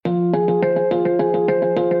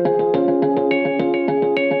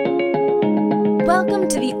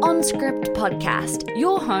to the OnScript podcast,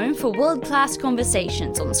 your home for world-class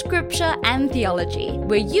conversations on scripture and theology,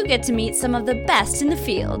 where you get to meet some of the best in the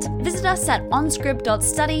field. Visit us at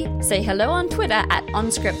onscript.study, say hello on Twitter at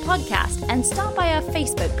OnScriptPodcast, and stop by our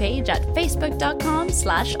Facebook page at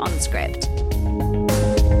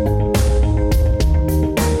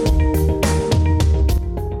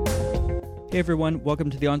facebook.com/onscript. Hey everyone, welcome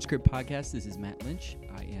to the OnScript podcast. This is Matt Lynch.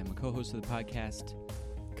 I am a co-host of the podcast,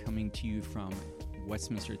 coming to you from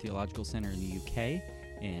Westminster Theological Center in the UK,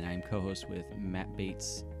 and I'm co-host with Matt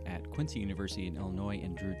Bates at Quincy University in Illinois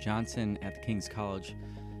and Drew Johnson at the King's College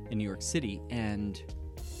in New York City. And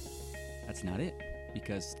that's not it,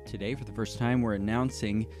 because today, for the first time, we're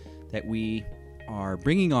announcing that we are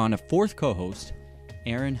bringing on a fourth co-host,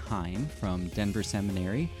 Erin Heim from Denver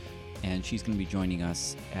Seminary, and she's going to be joining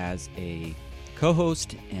us as a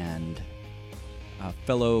co-host and a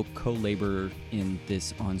fellow co-laborer in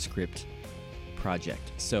this OnScript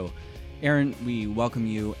project. So, Erin, we welcome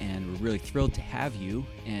you, and we're really thrilled to have you.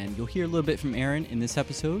 And you'll hear a little bit from Erin in this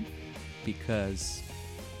episode because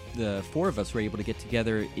the four of us were able to get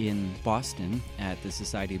together in Boston at the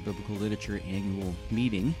Society of Biblical Literature annual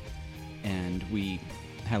meeting, and we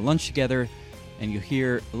had lunch together. And you'll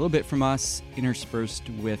hear a little bit from us interspersed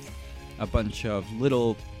with a bunch of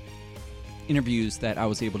little interviews that I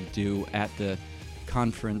was able to do at the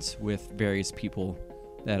conference with various people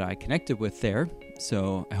that I connected with there.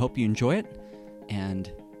 So I hope you enjoy it.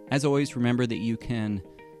 And as always, remember that you can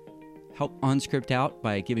help OnScript out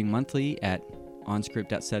by giving monthly at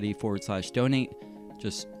onscript.study/donate.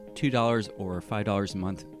 Just $2 or $5 a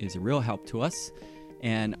month is a real help to us.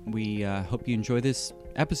 And we hope you enjoy this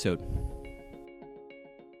episode.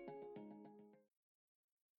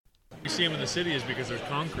 You see them in the city is because there's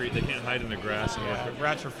concrete. They can't hide in the grass. And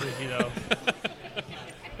Rats are freaky, though.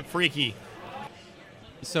 Freaky.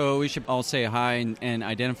 So we should all say hi and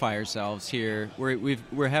identify ourselves here.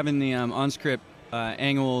 We're having the OnScript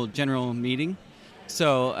annual general meeting.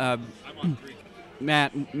 So I'm on Greek.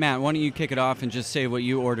 Matt, why don't you kick it off and just say what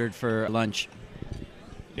you ordered for lunch?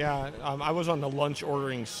 Yeah, I was on the lunch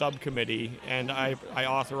ordering subcommittee, and I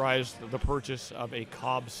authorized the purchase of a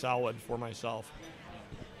Cobb salad for myself.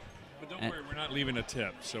 But don't worry, we're not leaving a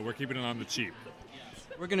tip, so we're keeping it on the cheap.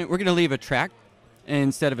 We're gonna leave a track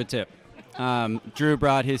instead of a tip. Drew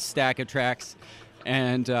brought his stack of tracks,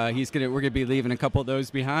 and we're gonna be leaving a couple of those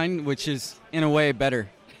behind, which is in a way better.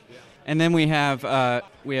 And then we have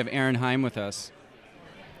Erin Heim with us.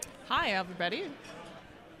 Hi, everybody.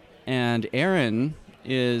 And Erin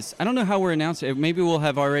is, I don't know how we're announcing, maybe we'll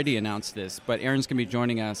have already announced this, but Erin's going to be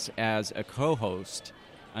joining us as a co-host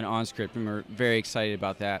on OnScript, and we're very excited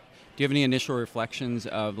about that. Do you have any initial reflections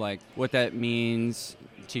of like what that means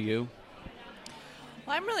to you?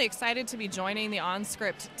 Well, I'm really excited to be joining the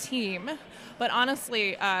OnScript team, but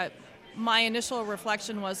honestly, my initial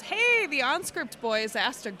reflection was, hey, the OnScript boys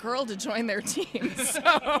asked a girl to join their team,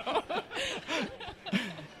 so...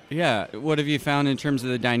 Yeah, what have you found in terms of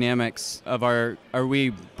the dynamics of are we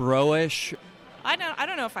bro-ish? I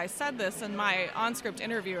don't know if I said this in my OnScript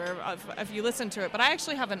interview or if you listened to it, but I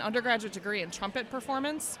actually have an undergraduate degree in trumpet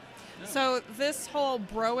performance. So this whole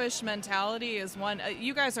bro-ish mentality is one.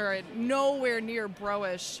 You guys are nowhere near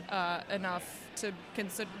bro-ish enough to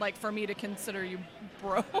consider, like for me to consider you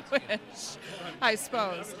bro-ish, I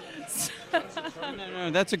suppose. No,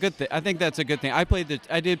 that's a good thing. I think that's a good thing. I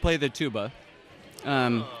did play the tuba.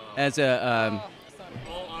 As a In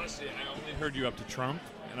all honesty, I only heard you up to Trump,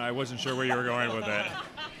 and I wasn't sure where you were going with that.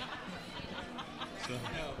 So.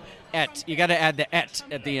 Et. You got to add the et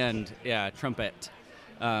at the end. Yeah, trumpet.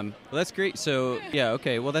 Well, that's great. So, yeah,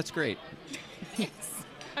 okay. Well, that's great. Yes.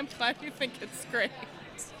 I'm glad you think it's great.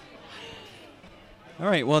 All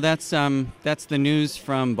right. Well, that's the news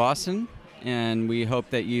from Boston, and we hope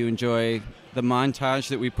that you enjoy the montage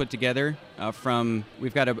that we put together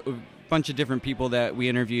we've got a bunch of different people that we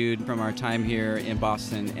interviewed from our time here in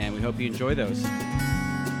Boston, and we hope you enjoy those.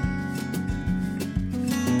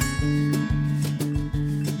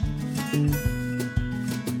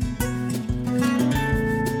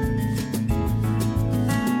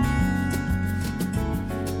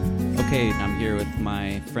 Okay, I'm here with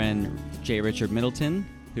my friend J. Richard Middleton,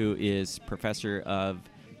 who is professor of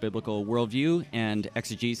Biblical Worldview and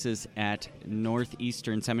Exegesis at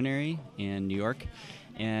Northeastern Seminary in New York.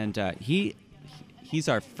 And he's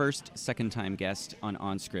our second-time guest on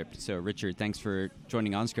OnScript. So, Richard, thanks for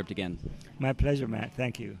joining OnScript again. My pleasure, Matt.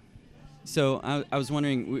 Thank you. So, I was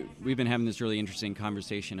wondering, we've been having this really interesting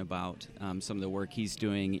conversation about some of the work he's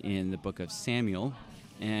doing in the book of Samuel.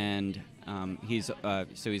 And he's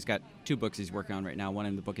got two books he's working on right now, one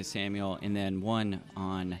in the book of Samuel and then one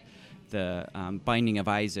on the Binding of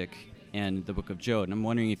Isaac and the Book of Job. And I'm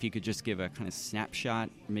wondering if you could just give a kind of snapshot,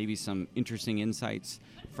 maybe some interesting insights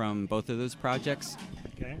from both of those projects.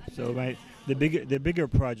 Okay. So the bigger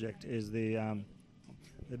project is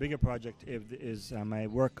my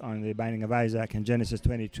work on the Binding of Isaac and Genesis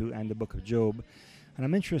 22 and the Book of Job, and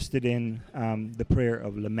I'm interested in the prayer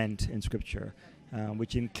of lament in Scripture,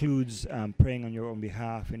 which includes praying on your own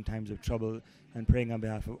behalf in times of trouble and praying on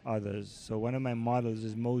behalf of others. So one of my models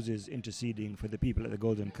is Moses interceding for the people at the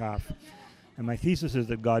Golden Calf, and my thesis is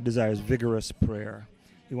that God desires vigorous prayer.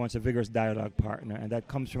 He wants a vigorous dialogue partner, and that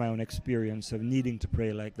comes from my own experience of needing to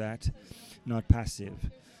pray like that, not passive.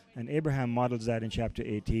 And Abraham models that in chapter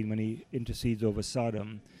 18 when he intercedes over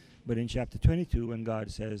Sodom. But in chapter 22, when God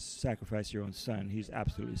says, sacrifice your own son, he's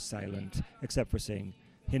absolutely silent, except for saying,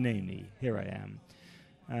 Hineni, here I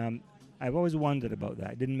am. I've always wondered about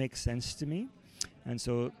that. It didn't make sense to me. And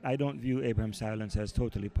so I don't view Abraham's silence as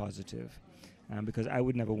totally positive, because I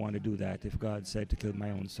would never want to do that if God said to kill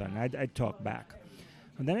my own son. I'd talk back.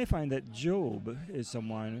 And then I find that Job is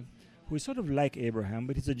someone who is sort of like Abraham,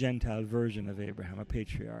 but he's a Gentile version of Abraham, a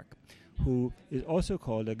patriarch, who is also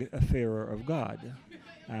called a fearer of God.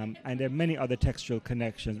 And there are many other textual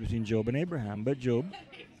connections between Job and Abraham, but Job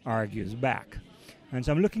argues back. And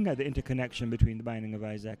so I'm looking at the interconnection between the Binding of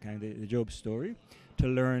Isaac and the Job story to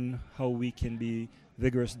learn how we can be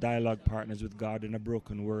vigorous dialogue partners with God in a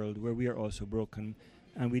broken world where we are also broken,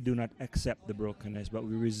 and we do not accept the brokenness, but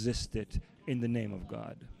we resist it in the name of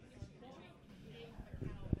God.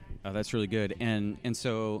 Oh, that's really good. And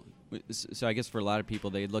so I guess for a lot of people,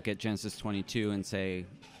 they look at Genesis 22 and say,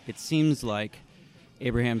 it seems like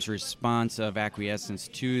Abraham's response of acquiescence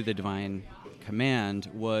to the divine command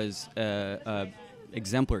was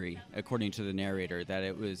exemplary, according to the narrator, that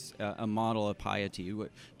it was a model of piety. Do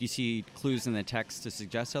you see clues in the text to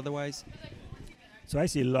suggest otherwise? So I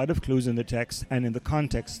see a lot of clues in the text and in the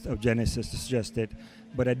context of Genesis to suggest it.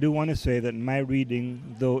 But I do want to say that my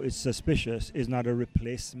reading, though it's suspicious, is not a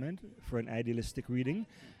replacement for an idealistic reading.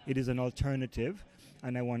 It is an alternative,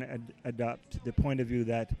 and I want to adopt the point of view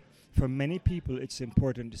that for many people it's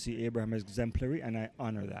important to see Abraham as exemplary, and I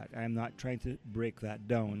honor that. I am not trying to break that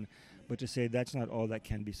down, but to say that's not all that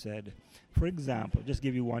can be said. For example, just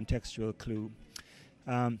give you one textual clue.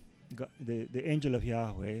 The angel of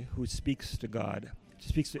Yahweh who speaks to God,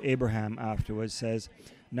 speaks to Abraham afterwards, says,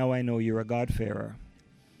 now I know you're a God-fearer.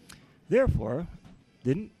 Therefore,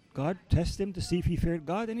 didn't God test him to see if he feared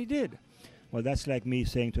God? And he did. Well, that's like me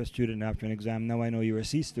saying to a student after an exam, now I know you're a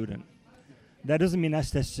C student. That doesn't mean I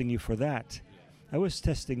was testing you for that. I was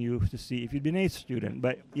testing you to see if you'd been a student,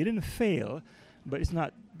 but you didn't fail, but it's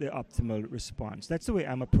not the optimal response. That's the way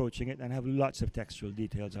I'm approaching it, and I have lots of textual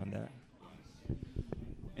details on that.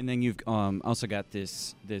 And then you've also got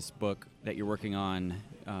this book that you're working on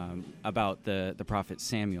about the prophet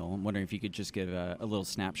Samuel. I'm wondering if you could just give a little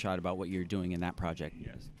snapshot about what you're doing in that project.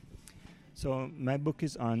 Yes. So my book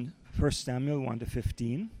is on 1 Samuel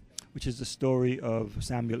 1-15, which is the story of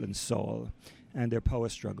Samuel and Saul and their power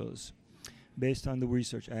struggles. Based on the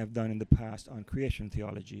research I have done in the past on creation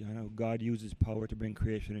theology, I know God uses power to bring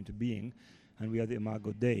creation into being, and we are the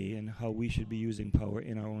Imago Dei, and how we should be using power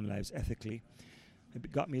in our own lives ethically. It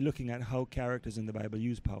got me looking at how characters in the Bible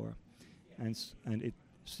use power. And it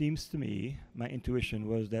seems to me, my intuition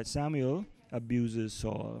was that Samuel abuses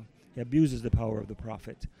Saul. He abuses the power of the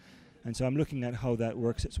prophet. And so I'm looking at how that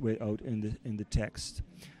works its way out in the text.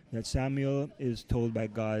 That Samuel is told by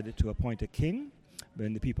God to appoint a king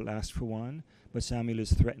when the people ask for one, but Samuel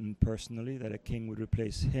is threatened personally that a king would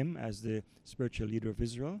replace him as the spiritual leader of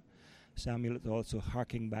Israel. Samuel is also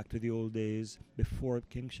harking back to the old days before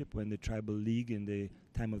kingship, when the tribal league in the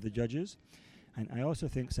time of the judges. And I also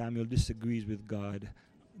think Samuel disagrees with God,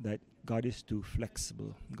 that God is too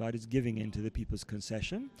flexible. God is giving in to the people's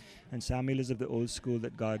concession. And Samuel is of the old school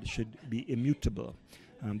that God should be immutable.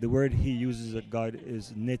 The word he uses that God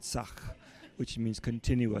is netzach, which means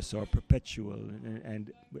continuous or perpetual.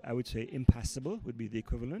 And I would say impassible would be the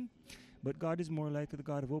equivalent. But God is more like the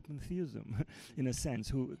God of open theism, in a sense,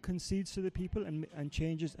 who concedes to the people and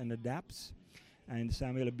changes and adapts. And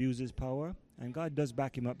Samuel abuses power, and God does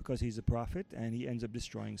back him up because he's a prophet, and he ends up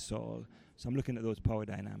destroying Saul. So I'm looking at those power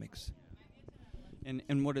dynamics.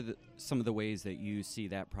 And what are some of the ways that you see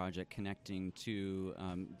that project connecting to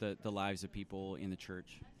the lives of people in the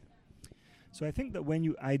church? So I think that when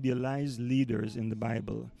you idealize leaders in the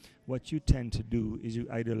Bible, what you tend to do is you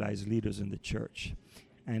idealize leaders in the church.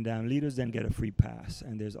 And leaders then get a free pass.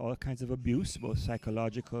 And there's all kinds of abuse, both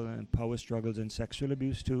psychological and power struggles and sexual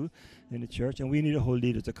abuse too in the church. And we need to hold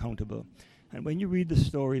leaders accountable. And when you read the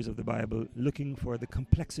stories of the Bible, looking for the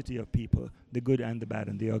complexity of people, the good and the bad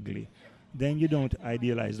and the ugly, then you don't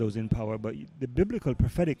idealize those in power. But the biblical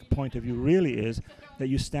prophetic point of view really is that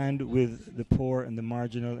you stand with the poor and the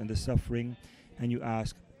marginal and the suffering, and you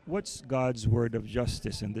ask, what's God's word of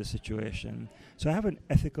justice in this situation? So I have an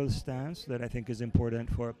ethical stance that I think is important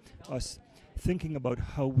for us thinking about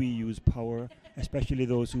how we use power, especially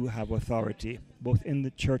those who have authority, both in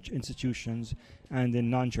the church institutions and in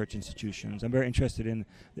non-church institutions. I'm very interested in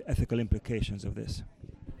the ethical implications of this.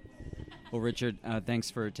 Well, Richard,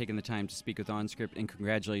 thanks for taking the time to speak with OnScript, and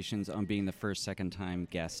congratulations on being the first second-time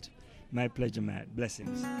guest. My pleasure, Matt.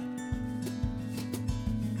 Blessings.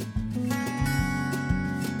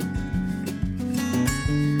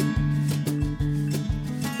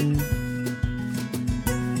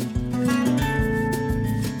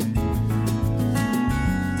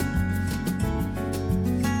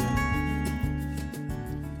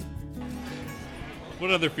 What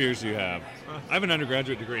other fears do you have? I have an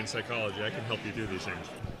undergraduate degree in psychology. I can help you do these things.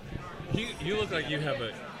 You look like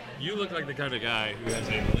you look like the kind of guy who has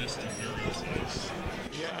a list of neuroses.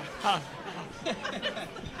 Yeah.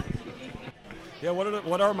 Yeah.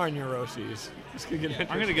 What are my neuroses? This could get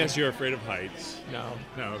I'm going to guess you're afraid of heights. No.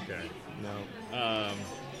 No. Okay. No.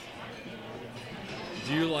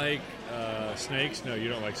 Do you like snakes? No, you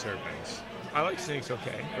don't like serpents. I like snakes.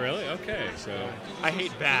 Okay. Really? Okay. So I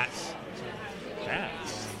hate bats.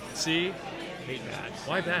 bats. See? Hate bats.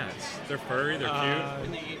 Why bats? They're furry. They're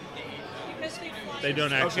cute. They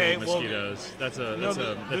don't actually Okay, eat well, mosquitoes. That's a No,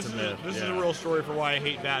 that's a myth. This is yeah. a real story for why I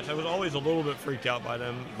hate bats. I was always a little bit freaked out by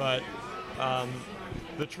them, but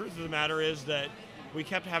the truth of the matter is that we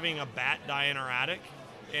kept having a bat die in our attic,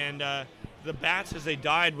 and the bats, as they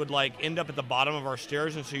died, would like end up at the bottom of our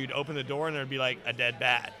stairs, and so you'd open the door and there'd be like a dead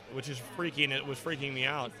bat, which is freaking. It was freaking me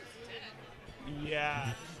out. Yeah.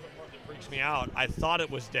 That freaks me out. I thought it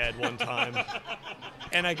was dead one time,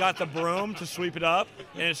 and I got the broom to sweep it up,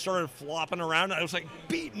 and it started flopping around. I was like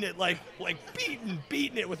beating it, like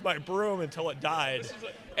beating it with my broom until it died.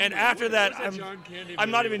 And after that,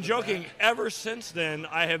 I'm not even joking. Ever since then,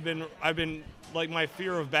 I've been like, my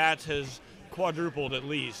fear of bats has quadrupled at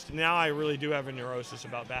least. Now I really do have a neurosis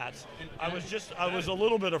about bats. I was a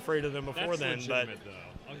little bit afraid of them before then, but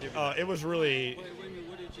it was really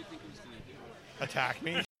What did you think it was going to do? attack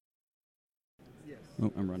me.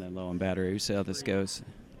 Oh, I'm running low on battery. We'll see how this goes.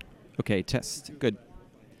 Okay, test. Good.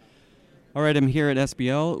 All right, I'm here at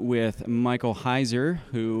SBL with Michael Heiser,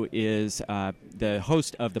 who is the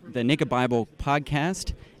host of the Naked Bible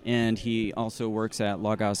podcast, and he also works at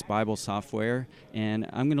Logos Bible Software. And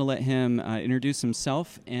I'm going to let him introduce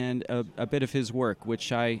himself and a bit of his work,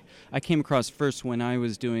 which I came across first when I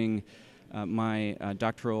was doing my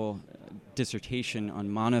doctoral dissertation on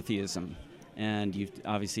monotheism. And you've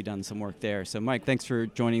obviously done some work there. So, Mike, thanks for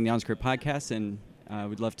joining the OnScript podcast, and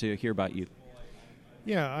we'd love to hear about you.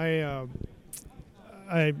 Yeah,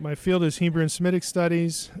 my field is Hebrew and Semitic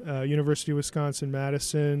Studies, University of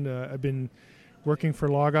Wisconsin-Madison. I've been working for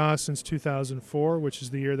Logos since 2004, which is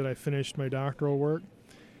the year that I finished my doctoral work.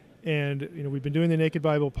 And we've been doing the Naked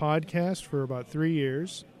Bible podcast for about 3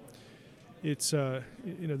 years. It's the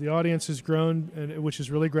audience has grown, and which is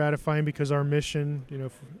really gratifying because our mission,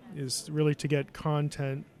 is really to get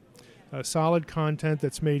content, solid content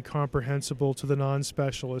that's made comprehensible to the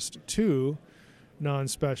non-specialist, to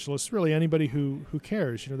non-specialists, really anybody who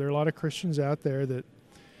cares. There are a lot of Christians out there that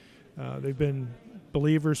they've been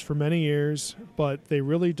believers for many years, but they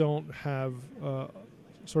really don't have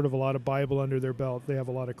sort of a lot of Bible under their belt. They have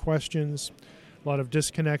a lot of questions, a lot of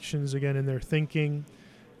disconnections, again, in their thinking.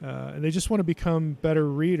 And they just want to become better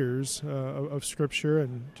readers of Scripture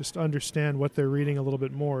and just understand what they're reading a little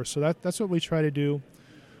bit more. So that's what we try to do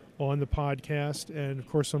on the podcast. And, of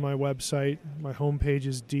course, on my website, my homepage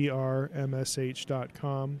is drmsh.com.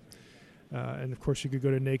 And, of course, you could go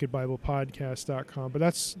to nakedbiblepodcast.com. But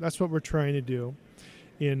that's what we're trying to do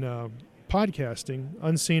in podcasting.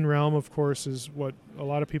 Unseen Realm, of course, is what a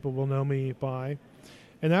lot of people will know me by.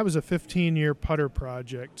 And that was a 15-year putter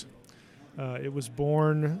project. It was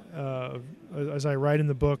born, as I write in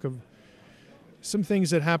the book, of some things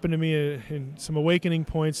that happened to me in some awakening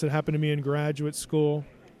points that happened to me in graduate school.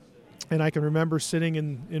 And I can remember sitting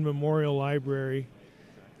in Memorial Library,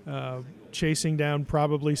 chasing down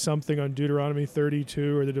probably something on Deuteronomy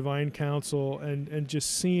 32 or the Divine Council, and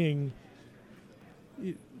just seeing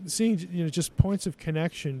just points of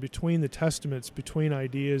connection between the testaments, between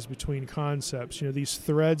ideas, between concepts. These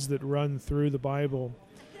threads that run through the Bible.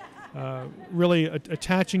 Really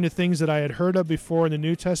attaching to things that I had heard of before in the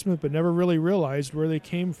New Testament, but never really realized where they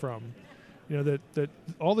came from. that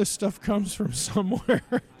all this stuff comes from somewhere,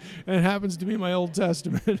 and it happens to be my Old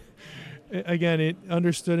Testament. Again, it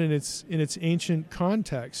understood in its ancient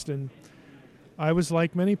context, and I was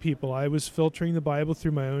like many people. I was filtering the Bible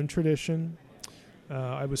through my own tradition.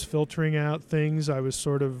 I was filtering out things. I was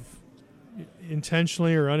sort of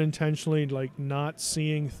intentionally or unintentionally like not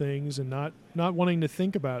seeing things and not wanting to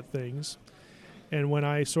think about things. And when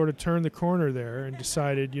I sort of turned the corner there and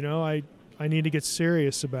decided, I need to get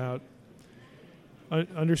serious about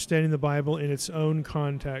understanding the Bible in its own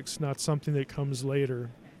context, not something that comes later,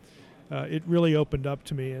 it really opened up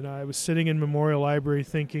to me. And I was sitting in Memorial Library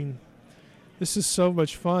thinking, this is so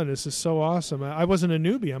much fun. This is so awesome. I wasn't a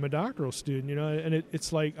newbie. I'm a doctoral student, and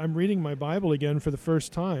it's like I'm reading my Bible again for the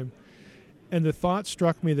first time. And the thought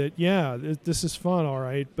struck me that, this is fun, all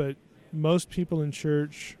right, but most people in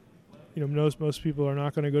church, most people are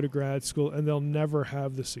not going to go to grad school, and they'll never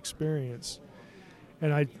have this experience.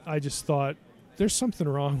 And I just thought, there's something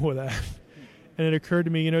wrong with that. And it occurred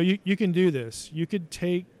to me, you can do this. You could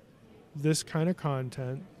take this kind of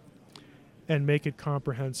content and make it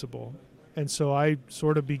comprehensible. And so I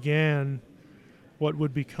sort of began what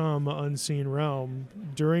would become Unseen Realm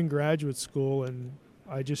during graduate school, and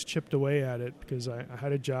I just chipped away at it because I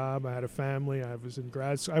had a job, I had a family, I was in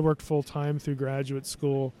I worked full-time through graduate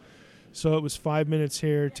school. So it was 5 minutes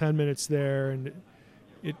here, 10 minutes there, and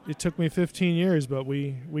it took me 15 years, but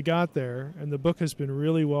we got there, and the book has been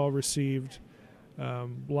really well received.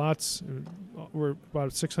 We're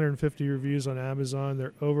about 650 reviews on Amazon.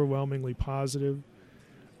 They're overwhelmingly positive.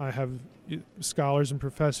 I have scholars and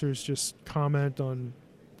professors just comment on,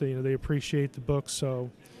 they appreciate the book, so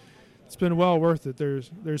it's been well worth it.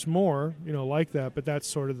 There's more, like that, but that's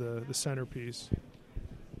sort of the centerpiece.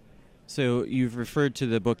 So you've referred to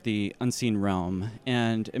the book, The Unseen Realm,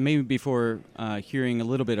 and maybe before hearing a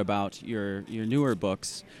little bit about your newer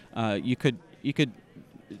books, you could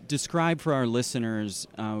describe for our listeners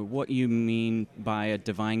what you mean by a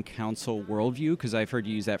divine counsel worldview, because I've heard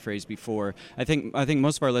you use that phrase before. I think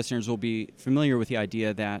most of our listeners will be familiar with the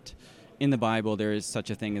idea that in the Bible there is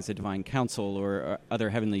such a thing as a divine council or other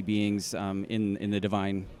heavenly beings in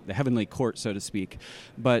the heavenly court, so to speak.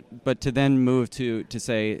 But to then move to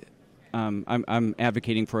say I'm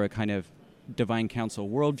advocating for a kind of divine counsel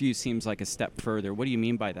worldview seems like a step further. What do you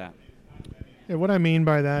mean by that? Yeah, what I mean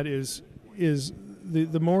by that is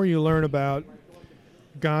the more you learn about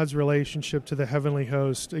God's relationship to the heavenly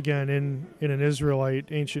host, again, in an Israelite,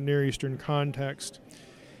 ancient Near Eastern context,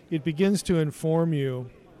 it begins to inform you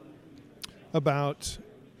about,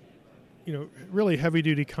 really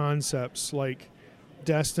heavy-duty concepts like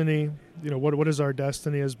destiny. What is our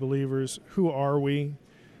destiny as believers? Who are we?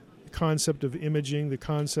 The concept of imaging, the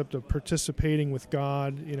concept of participating with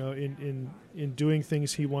God, in doing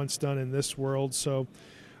things He wants done in this world. So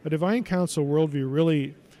a divine counsel worldview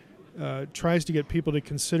really tries to get people to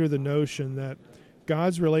consider the notion that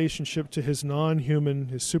God's relationship to His non-human,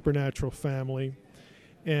 His supernatural family,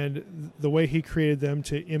 and the way He created them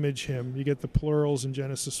to image Him. You get the plurals in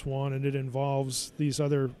Genesis 1, and it involves these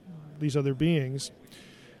other beings,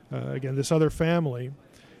 again, this other family,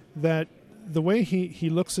 that the way he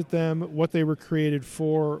looks at them, what they were created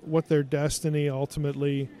for, what their destiny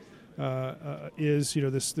ultimately is,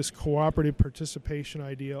 this cooperative participation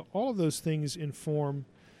idea, all of those things inform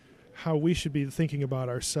how we should be thinking about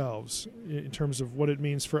ourselves in terms of what it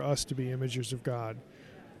means for us to be imagers of God.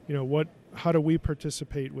 How do we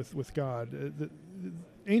participate with God? The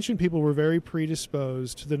ancient people were very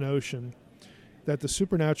predisposed to the notion that the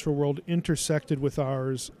supernatural world intersected with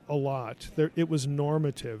ours a lot. It was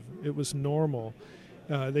normative. It was normal.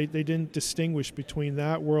 They didn't distinguish between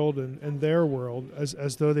that world and their world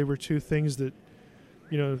as though they were two things that,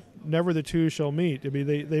 never the two shall meet. I mean,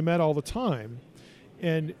 they met all the time.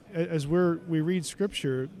 And as we read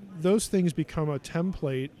Scripture, those things become a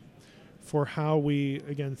template for how we,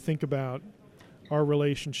 again, think about our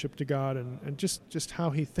relationship to God and just how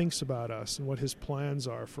He thinks about us and what His plans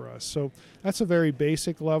are for us. So that's a very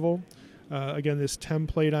basic level. Again, this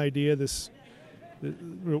template idea,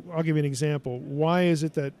 I'll give you an example. Why is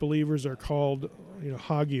it that believers are called,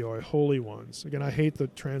 hagioi, holy ones? Again, I hate the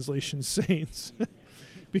translation saints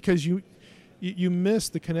because you miss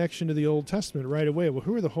the connection to the Old Testament right away. Well,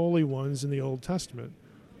 who are the holy ones in the Old Testament?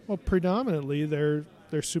 Well, predominantly they're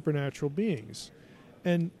supernatural beings.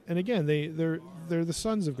 And again, they're the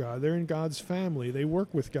sons of God. They're in God's family. They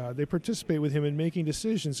work with God. They participate with Him in making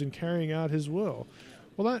decisions and carrying out His will.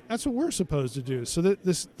 Well, that's what we're supposed to do. So that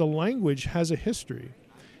the language has a history,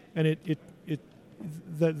 and it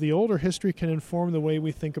that the older history can inform the way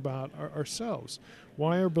we think about ourselves.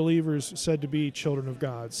 Why are believers said to be children of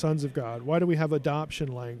God, sons of God? Why do we have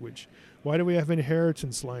adoption language? Why do we have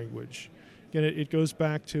inheritance language? Again, it goes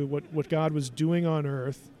back to what God was doing on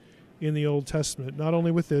earth in the Old Testament, not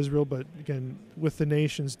only with Israel, but again, with the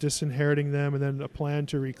nations, disinheriting them, and then a plan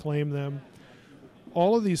to reclaim them.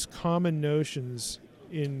 All of these common notions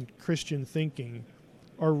in Christian thinking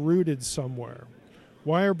are rooted somewhere.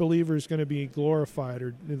 Why are believers going to be glorified,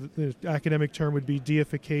 or the academic term would be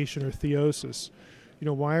deification or theosis?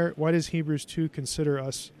 Why does Hebrews 2 consider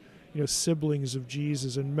us, siblings of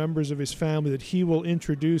Jesus and members of his family that he will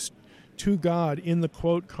introduce to God in the,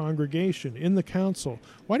 quote, congregation, in the council?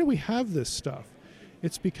 Why do we have this stuff?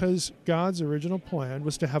 It's because God's original plan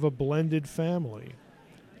was to have a blended family.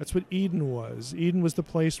 That's what Eden was. Eden was the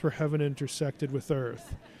place where heaven intersected with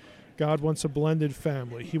earth. God wants a blended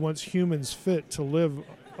family. He wants humans fit to live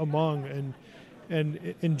among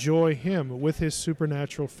and enjoy him with his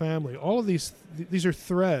supernatural family. All of these are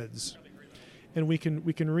threads, and we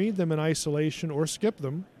can read them in isolation or skip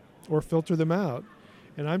them or filter them out.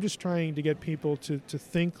 And I'm just trying to get people to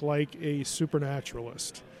think like a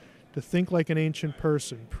supernaturalist, to think like an ancient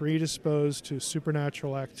person, predisposed to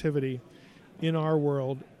supernatural activity in our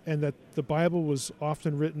world, and that the Bible was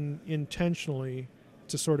often written intentionally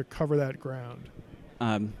to sort of cover that ground.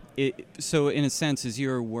 So in a sense, is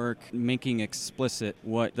your work making explicit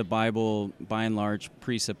what the Bible, by and large,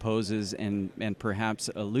 presupposes and perhaps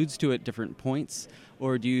alludes to at different points?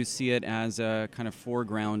 Or do you see it as a kind of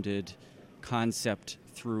foregrounded concept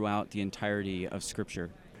throughout the entirety of Scripture?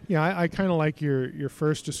 Yeah, I kind of like your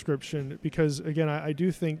first description, because, again, I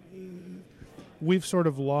do think we've sort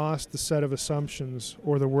of lost the set of assumptions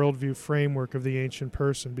or the worldview framework of the ancient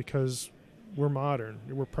person because we're modern.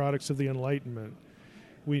 We're products of the Enlightenment.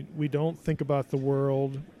 We don't think about the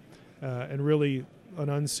world and really an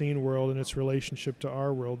unseen world and its relationship to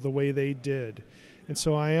our world the way they did. And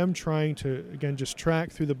so I am trying to, again, just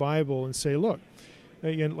track through the Bible and say, look,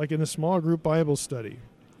 again, like in a small group Bible study,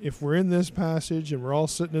 if we're in this passage and we're all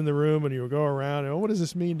sitting in the room and you go around, and, what does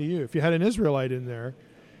this mean to you? If you had an Israelite in there,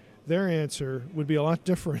 their answer would be a lot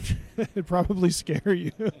different. It'd probably scare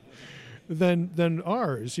you than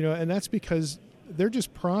ours, and that's because they're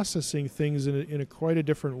just processing things in a quite a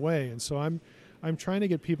different way. And so I'm trying to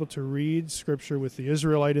get people to read Scripture with the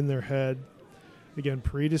Israelite in their head, again,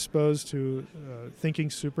 predisposed to thinking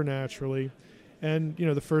supernaturally, and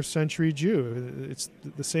the first century Jew. It's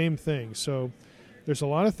the same thing. So there's a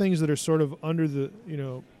lot of things that are sort of under the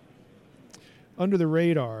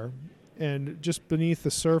radar and just beneath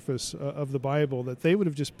the surface of the Bible that they would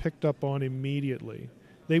have just picked up on immediately.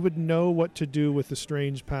 They would know what to do with the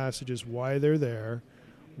strange passages, why they're there,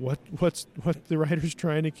 what the writer's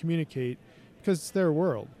trying to communicate, because it's their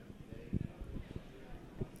world.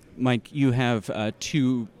 Mike, you have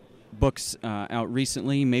 2 books out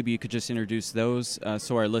recently. Maybe you could just introduce those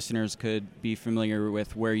so our listeners could be familiar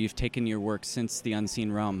with where you've taken your work since The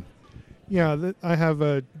Unseen Realm. Yeah, I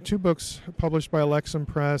have 2 books published by Lexham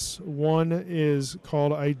Press. One is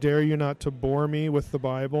called I Dare You Not to Bore Me with the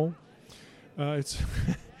Bible.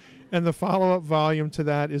 And the follow-up volume to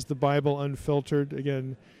that is The Bible Unfiltered.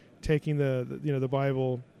 Again, taking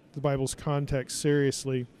the Bible's context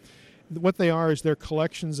seriously. What they are is they're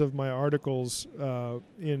collections of my articles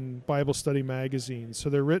in Bible Study magazines. So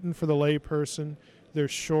they're written for the layperson. They're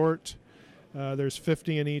short. There's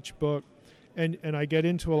 50 in each book. And I get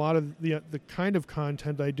into a lot of the kind of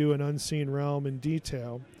content I do in Unseen Realm in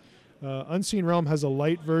detail. Unseen Realm has a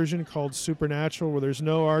light version called Supernatural, where there's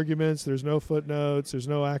no arguments, there's no footnotes, there's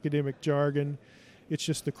no academic jargon. It's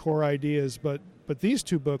just the core ideas. But these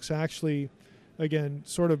 2 books actually, again,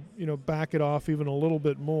 sort of back it off even a little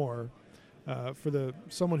bit more for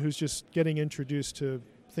someone who's just getting introduced to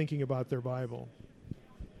thinking about their Bible.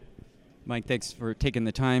 Mike, thanks for taking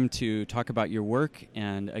the time to talk about your work.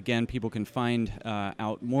 And again, people can find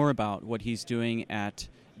out more about what he's doing at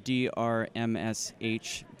drmsh.com,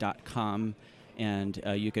 and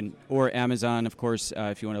you can, or Amazon, of course,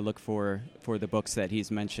 if you want to look for the books that he's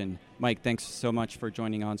mentioned. Mike, thanks so much for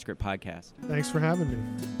joining OnScript Podcast. Thanks for having me.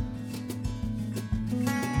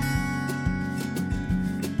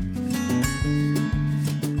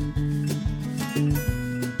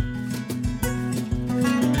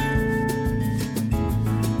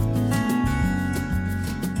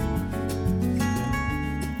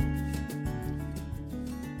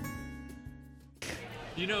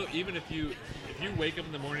 Even if you wake up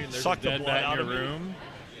in the morning and there's Suck a the dead blood bat out in your of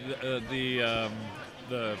you. room,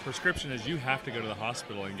 the prescription is you have to go to the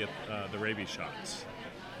hospital and get the rabies shots.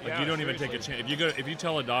 Like Yeah, you don't even take seriously. a chance. If you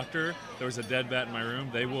tell a doctor there was a dead bat in my room,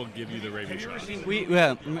 they will give you the rabies shot.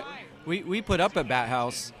 We put up a bat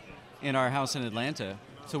house in our house in Atlanta,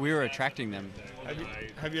 so we were attracting them.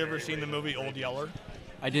 Have you ever seen the movie Old Yeller?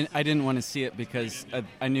 I didn't want to see it because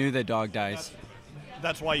I knew the dog dies.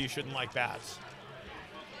 That's why you shouldn't like bats.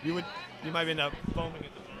 You might end up foaming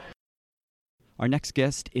at the mouth. Our next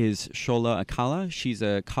guest is Shola Akala. She's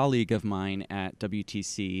a colleague of mine at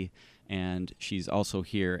WTC, and she's also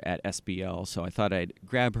here at SBL. So I thought I'd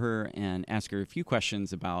grab her and ask her a few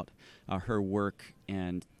questions about her work.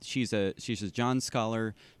 And she's a John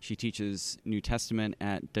scholar. She teaches New Testament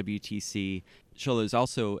at WTC. Shola is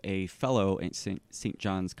also a fellow at St.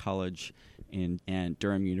 John's College and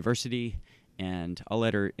Durham University. And I'll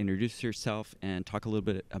let her introduce herself and talk a little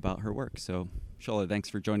bit about her work. So, Shola, thanks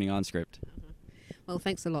for joining OnScript. Well,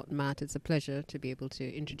 thanks a lot, Matt. It's a pleasure to be able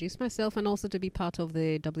to introduce myself and also to be part of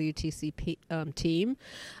the WTC team,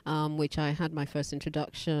 which I had my first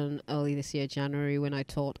introduction early this year, January, when I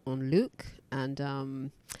taught on Luke. And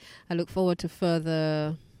I look forward to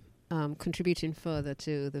further contributing further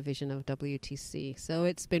to the vision of WTC. So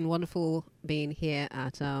it's been wonderful being here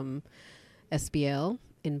at SBL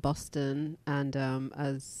in Boston, and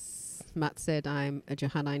as Matt said, I'm a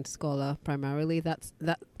Johannine scholar primarily. That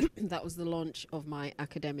was the launch of my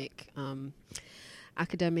academic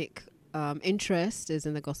interest is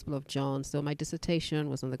in the Gospel of John. So my dissertation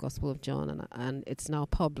was on the Gospel of John, and it's now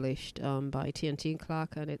published by T&T and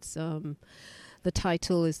Clark, and it's the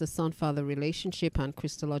title is The Son-Father Relationship and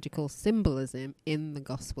Christological Symbolism in the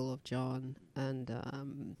Gospel of John. And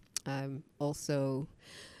I'm also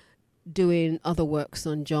doing other works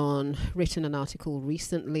on John, written an article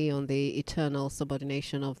recently on the eternal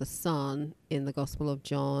subordination of the Son in the Gospel of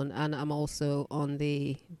John, and I'm also on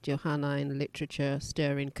the Johannine Literature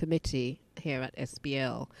Steering Committee here at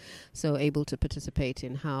SBL, so able to participate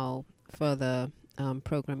in how further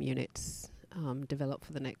program units develop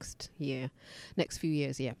for the next few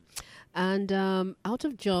years. And out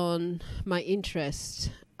of John, my interest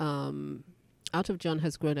out of John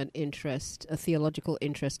has grown a theological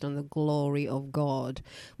interest on the glory of God,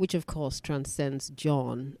 which of course transcends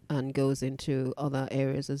John and goes into other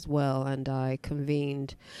areas as well. And I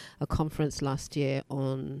convened a conference last year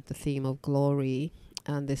on the theme of glory.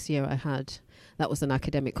 And this year that was an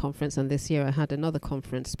academic conference, and this year I had another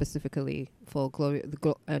conference specifically for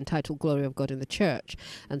entitled Glory of God in the Church.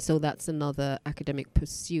 And so that's another academic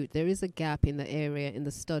pursuit. There is a gap in the area in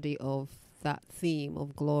the study of that theme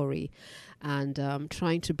of glory, and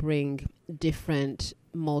trying to bring different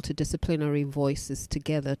multidisciplinary voices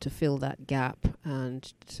together to fill that gap,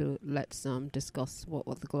 and to let's discuss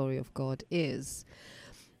what the glory of God is.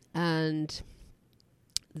 And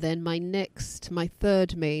then my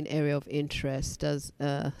third main area of interest as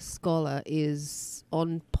a scholar is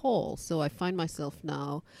on Paul. So I find myself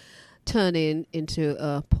now turning into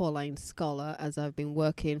a Pauline scholar, as I've been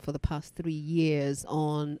working for the past 3 years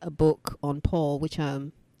on a book on Paul, which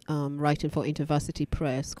I'm writing for InterVarsity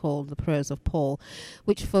Press, called The Prayers of Paul,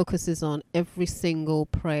 which focuses on every single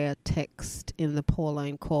prayer text in the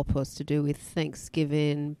Pauline corpus to do with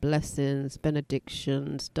thanksgiving, blessings,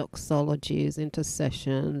 benedictions, doxologies,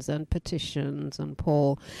 intercessions, and petitions on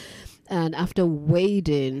Paul. And after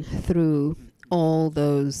wading through all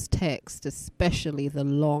those texts, especially the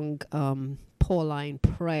long Pauline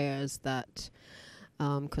prayers that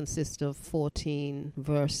consist of 14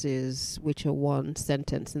 verses, which are one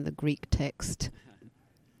sentence in the Greek text,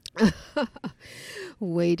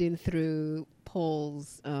 wading through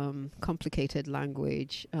Paul's complicated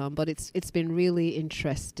language, but it's been really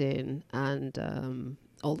interesting, and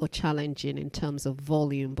although challenging in terms of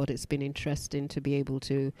volume, but it's been interesting to be able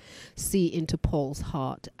to see into Paul's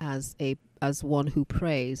heart as one who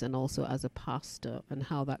prays, and also as a pastor, and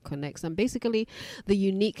how that connects. And basically the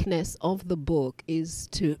uniqueness of the book is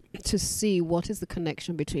to see what is the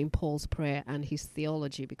connection between Paul's prayer and his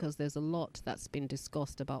theology, because there's a lot that's been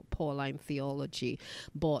discussed about Pauline theology,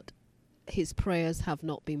 but his prayers have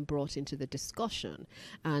not been brought into the discussion,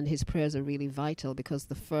 and his prayers are really vital, because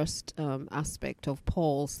the first aspect of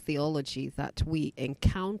Paul's theology that we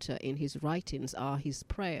encounter in his writings are his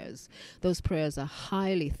prayers. Those prayers are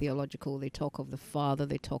highly theological. They talk of the Father,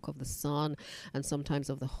 they talk of the Son, and sometimes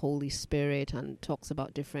of the Holy Spirit, and talks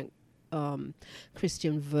about different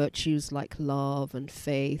Christian virtues like love and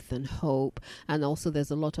faith and hope, and also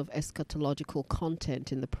there's a lot of eschatological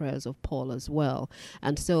content in the prayers of Paul as well.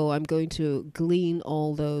 And so I'm going to glean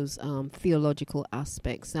all those theological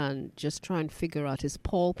aspects and just try and figure out, is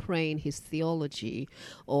Paul praying his theology,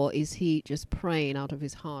 or is he just praying out of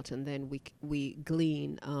his heart, and then we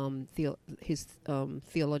glean his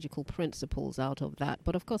theological principles out of that.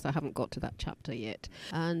 But of course I haven't got to that chapter yet,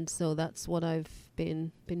 and so that's what I've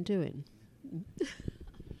been doing.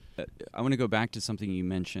 I want to go back to something you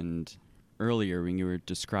mentioned earlier when you were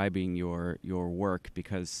describing your work,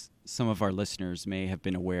 because some of our listeners may have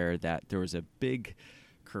been aware that there was a big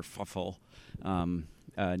kerfuffle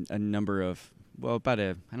a number of, well, I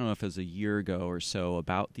don't know if it was a year ago or so,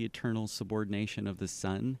 about the eternal subordination of the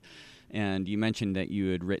Son. And you mentioned that you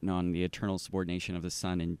had written on the eternal subordination of the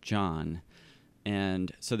Son in John.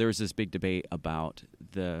 And so there was this big debate about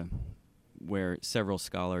where several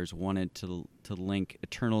scholars wanted to link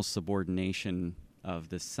eternal subordination of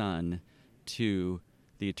the Son to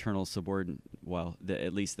the eternal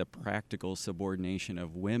at least the practical subordination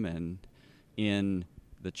of women in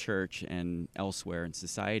the church and elsewhere in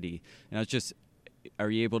society. And I was just,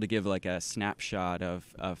 are you able to give like a snapshot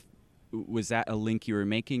of was that a link you were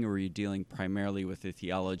making, or were you dealing primarily with the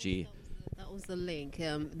theology? That was the link.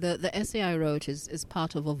 The essay I wrote is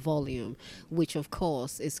part of a volume, which of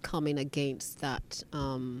course is coming against that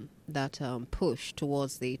push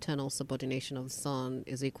towards the eternal subordination of the Son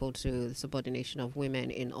is equal to the subordination of women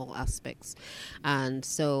in all aspects. And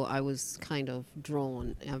so I was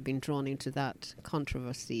I've been drawn into that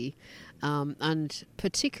controversy, and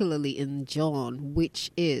particularly in John,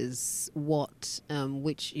 which is what, a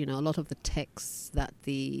lot of the texts that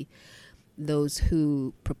those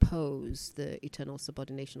who propose the eternal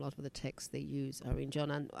subordination, a lot of the texts they use are in John.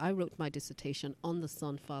 And I wrote my dissertation on the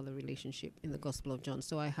Son-Father relationship in the Gospel of John,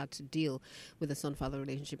 so I had to deal with the Son-Father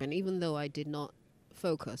relationship. And even though I did not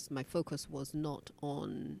my focus was not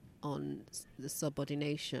on the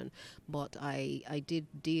subordination, but I did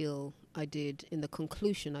in the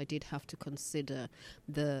conclusion I did have to consider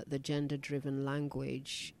the gender-driven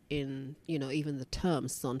language in even the term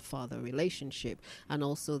son-father relationship, and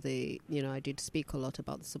also I did speak a lot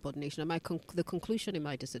about the subordination. And the conclusion in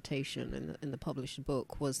my dissertation in the published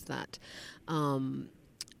book was that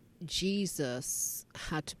Jesus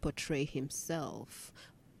had to portray himself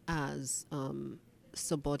as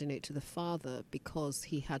subordinate to the Father, because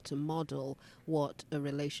he had to model what a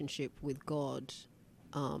relationship with God,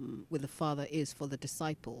 with the Father, is for the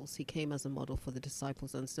disciples. He came as a model for the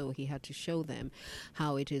disciples, and so he had to show them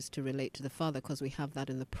how it is to relate to the Father, because we have that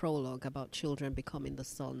in the prologue about children becoming the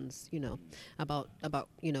sons, about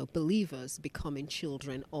believers becoming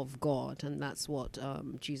children of God, and that's what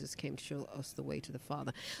Jesus came to show us the way to the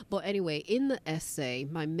Father. But anyway, in the essay,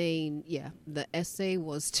 the essay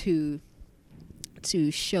was to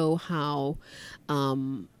show how,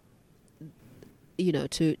 to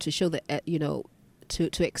show that,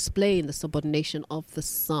 to explain the subordination of the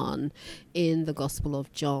Son in the Gospel of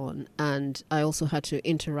John. And I also had to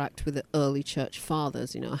interact with the early church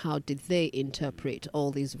fathers. How did they interpret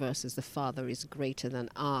all these verses? The Father is greater than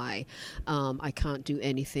I can't do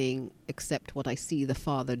anything except what I see the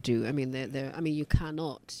Father do. I mean, you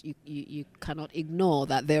cannot ignore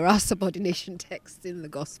that there are subordination texts in the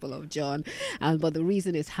Gospel of John, but the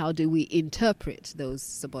reason is, how do we interpret those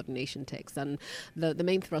subordination texts? And the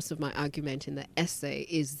main thrust of my argument in the essay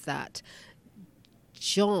is that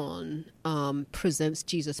John presents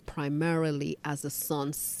Jesus primarily as a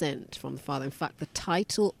son sent from the Father. In fact,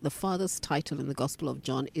 the Father's title in the Gospel of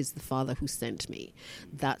John is "The Father Who Sent Me."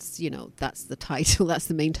 That's the title. That's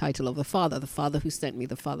the main title of the Father who sent me.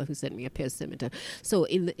 The Father who sent me appears similar. So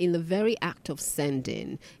in the very act of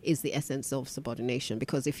sending is the essence of subordination,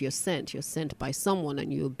 because if you're sent by someone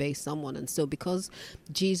and you obey someone. And so because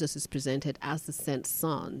Jesus is presented as the sent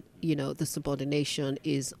Son, the subordination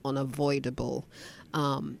is unavoidable.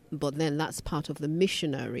 But then that's part of the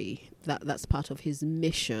missionary, that's part of his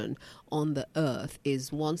mission on the earth,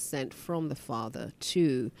 is one sent from the Father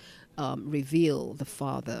to reveal the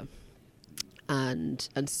Father. And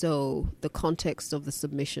so the context of the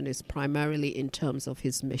submission is primarily in terms of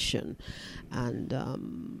his mission, and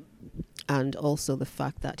also the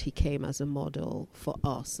fact that he came as a model for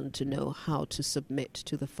us, and to know how to submit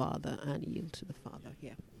to the Father and yield to the Father.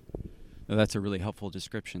 Yeah. Well, that's a really helpful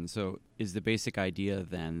description. So is the basic idea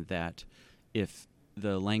then that if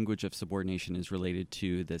the language of subordination is related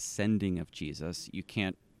to the sending of Jesus, you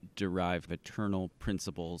can't derive eternal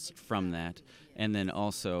principles from that? And then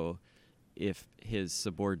also, if his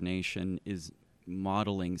subordination is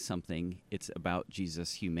modeling something, it's about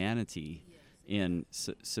Jesus' humanity in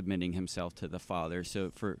submitting himself to the Father. So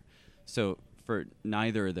for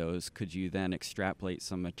neither of those, could you then extrapolate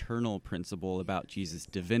some eternal principle about Jesus'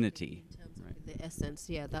 divinity? The essence,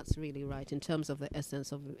 yeah, that's really right. In terms of the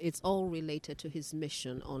essence of it's all related to his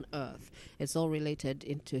mission on earth. It's all related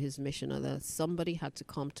into his mission on earth. Somebody had to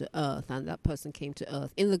come to earth, and that person came to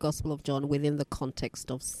earth in the Gospel of John within the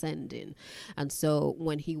context of sending. And so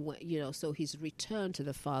when he went, so his return to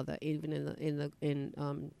the Father, even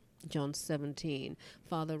in John 17,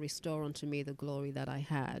 Father, restore unto me the glory that I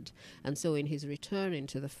had. And so in his returning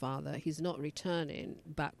to the Father, he's not returning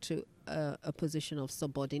back to a position of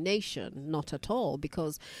subordination, not at all,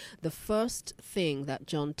 because the first thing that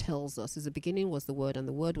John tells us is the beginning was the Word, and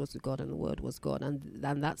the Word was with God, and the Word was God. And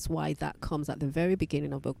that's why that comes at the very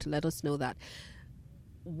beginning of the book, to let us know that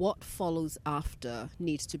what follows after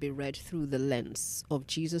needs to be read through the lens of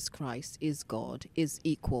Jesus Christ is God, is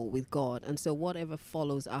equal with God, and so whatever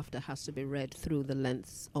follows after has to be read through the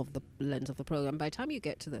lens of the program. By the time you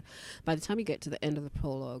get to the end of the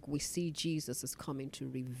prologue, we see Jesus is coming to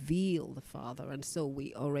reveal the Father, and so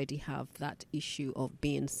we already have that issue of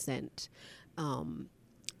being sent, to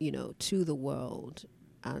the world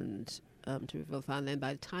and. To reveal, and then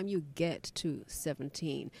by the time you get to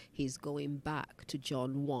 17, he's going back to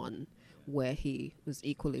John 1, where he was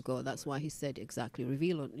equally God. That's why he said exactly,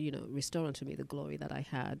 restore unto me the glory that I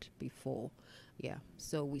had before. Yeah,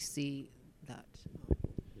 so we see that.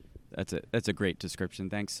 That's a great description.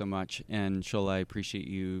 Thanks so much. And Shola, I appreciate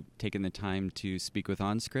you taking the time to speak with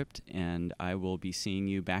OnScript, and I will be seeing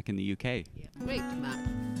you back in the UK. Yeah. Great, Matt.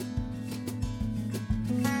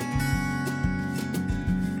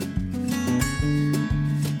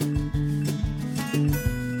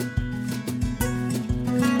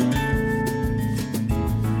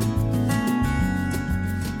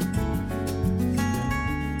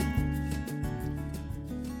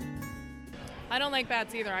 I don't like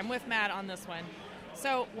bats either. I'm with Matt on this one.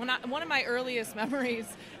 So one of my earliest memories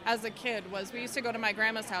as a kid was we used to go to my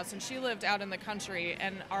grandma's house, and she lived out in the country,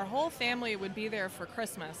 and our whole family would be there for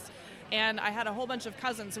Christmas. And I had a whole bunch of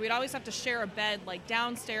cousins, so we'd always have to share a bed like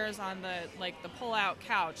downstairs on the pull-out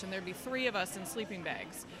couch, and there'd be 3 of us in sleeping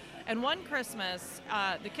bags. And one Christmas,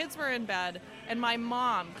 the kids were in bed, and my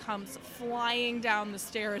mom comes flying down the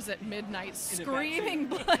stairs at midnight, screaming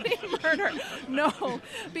bloody murder. No,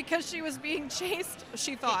 because she was being chased,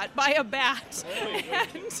 she thought, by a bat.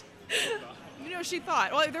 And she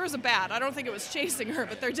thought, well, there was a bat. I don't think it was chasing her,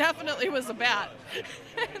 but there definitely was a bat.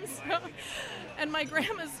 And my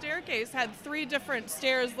grandma's staircase had 3 different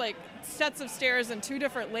stairs, like sets of stairs and 2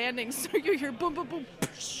 different landings. So you hear boom, boom, boom,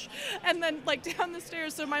 psh, and then down the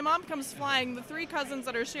stairs. So my mom comes flying. The 3 cousins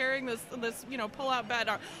that are sharing this pull-out bed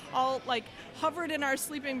are all hovered in our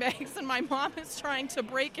sleeping bags, and my mom is trying to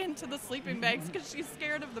break into the sleeping bags because she's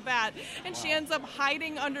scared of the bat, and she ends up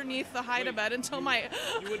hiding underneath the hide-a-bed until my.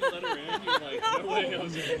 You wouldn't let her in. You're like, no way,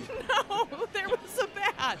 Jose. No, there was a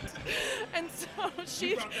bat, and so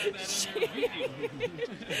she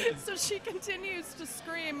so she continues to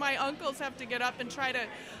scream. My uncles have to get up and try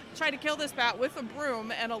to kill this bat with a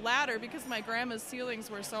broom and a ladder because my grandma's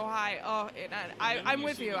ceilings were so high. Oh, I'm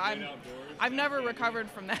with you. I've never recovered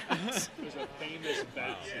from that. There's a famous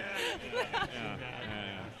bat.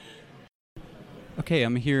 Yeah. Okay,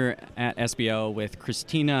 I'm here at SBL with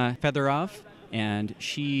Christina Fedorov, and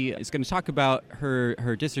she is going to talk about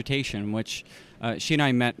her dissertation, which she and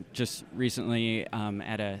I met just recently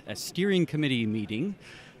at a steering committee meeting,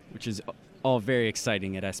 which is all very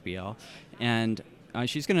exciting at SBL. And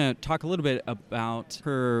she's going to talk a little bit about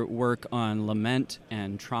her work on lament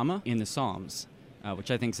and trauma in the Psalms, which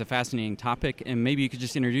I think is a fascinating topic. And maybe you could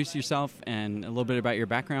just introduce yourself and a little bit about your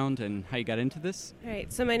background and how you got into this. All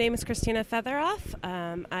right, so my name is Christina Fedorov.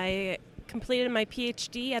 I completed my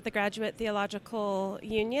PhD at the Graduate Theological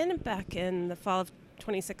Union back in the fall of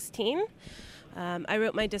 2016. I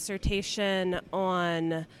wrote my dissertation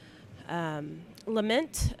on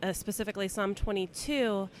lament, specifically Psalm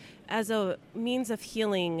 22, as a means of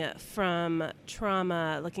healing from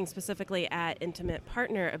trauma, looking specifically at intimate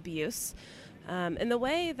partner abuse. In the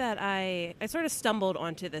way that I sort of stumbled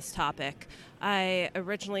onto this topic, I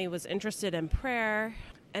originally was interested in prayer,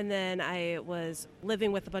 and then I was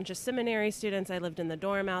living with a bunch of seminary students. I lived in the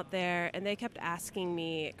dorm out there, and they kept asking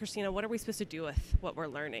me, Christina, what are we supposed to do with what we're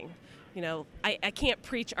learning? I can't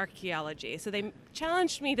preach archaeology. So they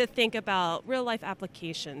challenged me to think about real-life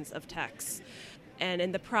applications of texts. And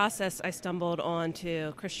in the process, I stumbled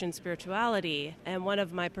onto Christian spirituality. And one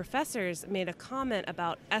of my professors made a comment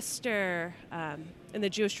about Esther. In the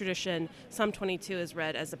Jewish tradition, Psalm 22 is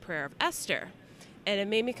read as a prayer of Esther. And it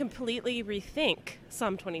made me completely rethink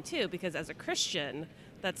Psalm 22, because as a Christian,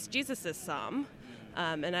 that's Jesus' psalm.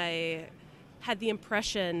 And I had the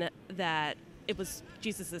impression that it was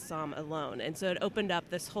Jesus' psalm alone. And so it opened up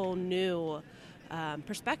this whole new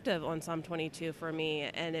perspective on Psalm 22 for me.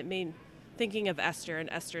 And it made, thinking of Esther and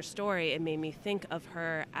Esther's story, it made me think of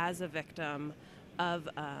her as a victim of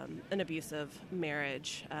an abusive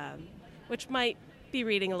marriage, which might be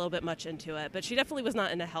reading a little bit much into it, but she definitely was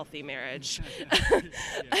not in a healthy marriage.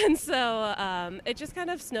 And so it just kind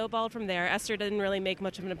of snowballed from there. Esther didn't really make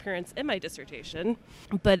much of an appearance in my dissertation,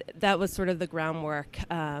 but that was sort of the groundwork.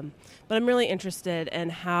 But I'm really interested in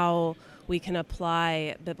how we can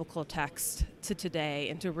apply biblical text to today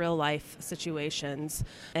into real life situations.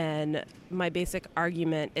 And my basic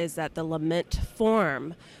argument is that the lament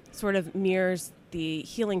form sort of mirrors the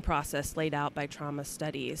healing process laid out by trauma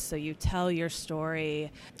studies. So you tell your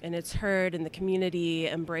story and it's heard and the community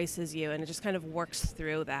embraces you, and it just kind of works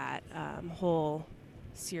through that whole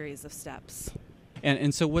series of steps.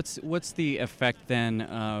 And so what's the effect then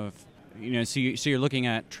of, so you're looking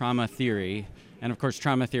at trauma theory, and of course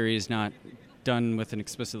trauma theory is not done with an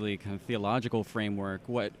explicitly kind of theological framework.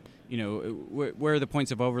 Where are the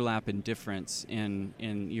points of overlap and difference in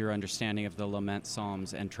your understanding of the lament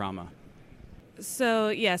psalms and trauma? So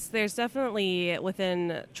yes, there's definitely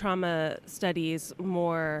within trauma studies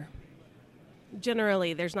more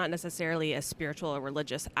generally, there's not necessarily a spiritual or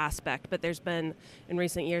religious aspect, but there's been in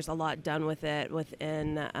recent years a lot done with it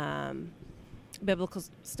within biblical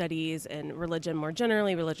studies and religion more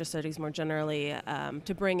generally, religious studies more generally,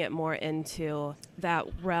 to bring it more into that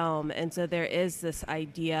realm. And so there is this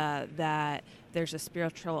idea that there's a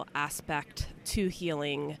spiritual aspect to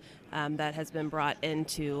healing that has been brought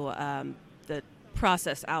into the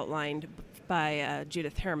process outlined by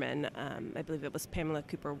Judith Herman. I believe it was Pamela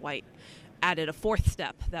Cooper White added a fourth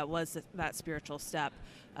step that was that spiritual step,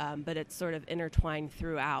 but it's sort of intertwined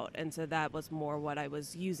throughout. And so that was more what I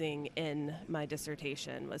was using in my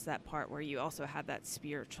dissertation, was that part where you also had that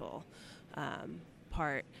spiritual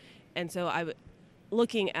part. And so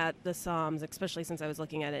looking at the Psalms, especially since I was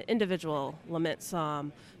looking at an individual lament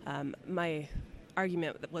psalm, my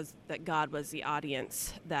argument was that God was the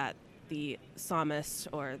audience that the psalmist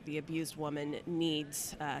or the abused woman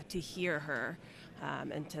needs to hear her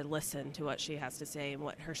and to listen to what she has to say and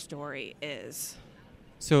what her story is.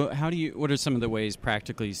 So what are some of the ways,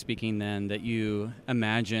 practically speaking, then, that you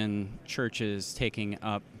imagine churches taking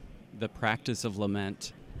up the practice of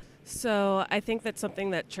lament? So I think that's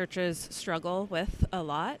something that churches struggle with a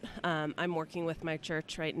lot. I'm working with my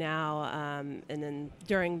church right now, and then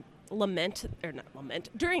during Lent, they're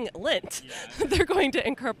going to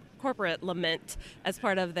incorporate lament as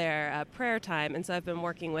part of their prayer time. And so I've been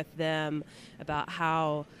working with them about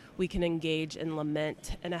how we can engage in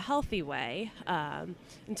lament in a healthy way, and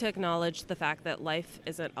to acknowledge the fact that life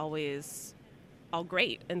isn't always all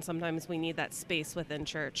great. And sometimes we need that space within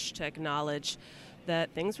church to acknowledge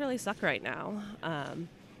that things really suck right now.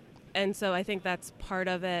 And so I think that's part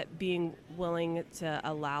of it, being willing to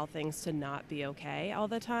allow things to not be okay all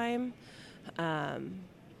the time, and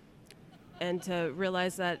to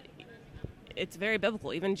realize that it's very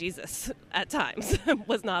biblical. Even Jesus, at times,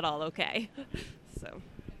 was not all okay. So.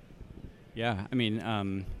 Yeah, I mean,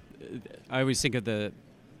 I always think of the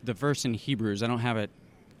verse in Hebrews. I don't have it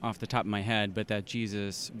off the top of my head, but that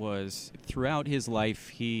Jesus was, throughout his life,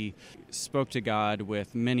 he spoke to God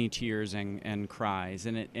with many tears and cries,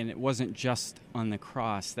 and it wasn't just on the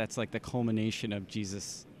cross. That's like the culmination of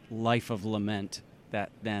Jesus' life of lament that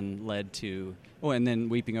then led to, and then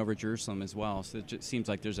weeping over Jerusalem as well. So it just seems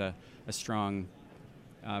like there's a strong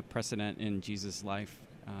precedent in Jesus' life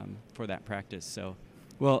for that practice. So,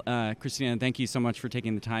 well, Christina, thank you so much for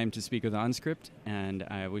taking the time to speak with OnScript, and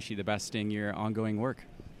I wish you the best in your ongoing work.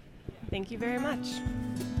 Thank you very much.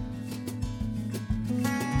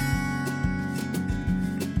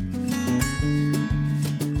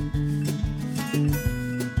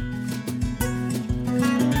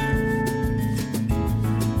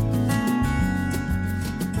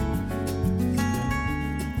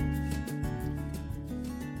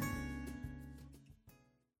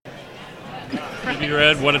 Have you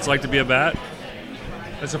read What It's Like to Be a Bat?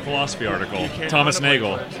 That's a philosophy article. Thomas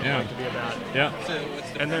Nagel. Yeah. To be a bat. Yeah. So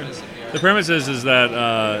what's the And premise? the premise is that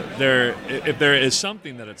if there is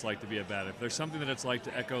something that it's like to be a bat, if there's something that it's like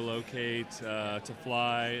to echolocate, to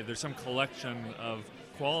fly, if there's some collection of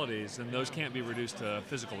qualities, then those can't be reduced to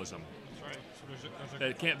physicalism. That's right. So That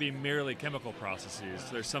it can't be merely chemical processes.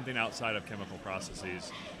 There's something outside of chemical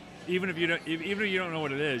processes. Even if you don't know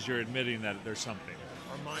what it is, you're admitting that there's something.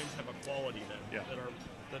 our minds have a quality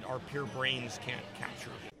that our pure brains can't capture.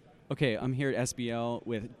 Okay, I'm here at SBL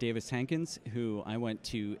with Davis Hankins, who I went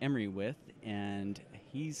to Emory with, and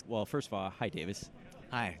First of all, hi, Davis.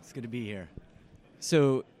 Hi, it's good to be here.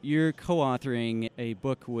 So you're co-authoring a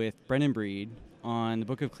book with Brennan Breed on the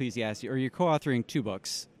Book of Ecclesiastes, or you're co-authoring 2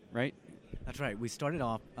 books, right? That's right. We started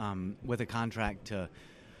off with a contract to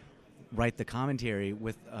write the commentary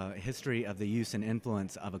with a history of the use and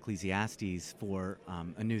influence of Ecclesiastes for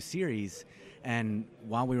a new series. And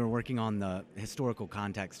while we were working on the historical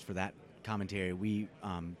context for that commentary, we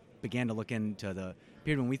began to look into the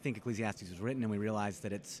period when we think Ecclesiastes was written, and we realized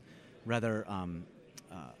that it's rather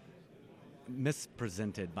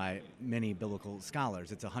mispresented by many biblical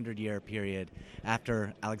scholars. It's a 100-year period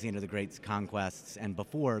after Alexander the Great's conquests and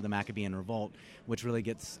before the Maccabean Revolt, which really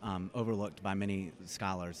gets overlooked by many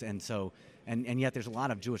scholars. And so, and yet there's a lot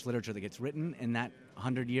of Jewish literature that gets written in that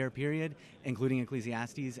 100-year period, including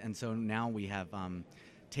Ecclesiastes. And so now we have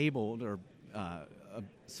tabled or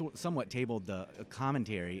somewhat tabled the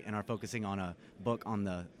commentary and are focusing on a book on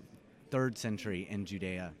the 3rd century in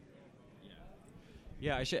Judea.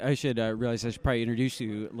 Yeah, I should realize I should probably introduce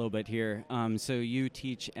you a little bit here. So you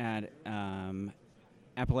teach at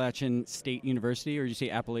Appalachian State University, or did you say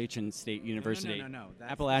Appalachian State University? No.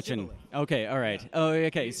 That's Appalachian. Italy. Okay, all right. Yeah. Oh,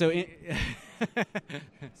 okay. So,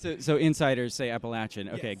 so insiders say Appalachian.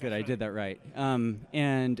 Okay, Yes, good. that's I did that right.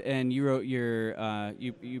 And you wrote your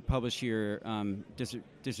you published your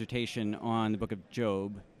dissertation on the Book of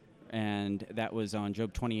Job, and that was on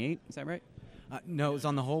Job 28. Is that right? No, it was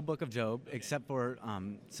on the whole book of Job, except for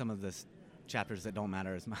some of the chapters that don't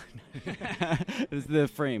matter as much. It's the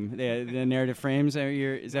frame, the narrative frames.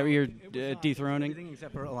 Is that what you're dethroning? Everything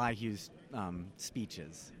except for Elihu's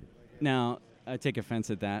speeches. Now, I take offense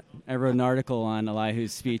at that. I wrote an article on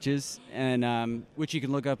Elihu's speeches, and which you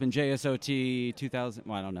can look up in JSOT 2000.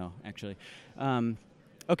 Well, I don't know, actually.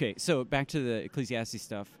 Okay, so back to the Ecclesiastes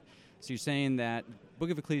stuff. So you're saying that Book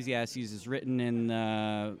of Ecclesiastes is written in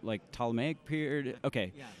Ptolemaic period?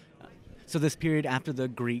 Okay. Yeah. So this period after the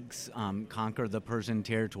Greeks conquer the Persian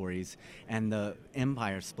territories and the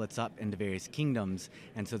empire splits up into various kingdoms,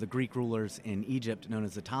 and so the Greek rulers in Egypt, known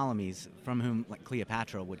as the Ptolemies, from whom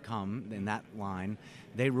Cleopatra would come in that line,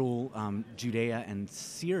 they rule Judea and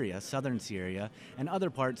Syria, southern Syria, and other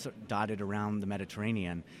parts dotted around the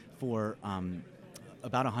Mediterranean for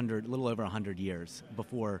about a little over 100 years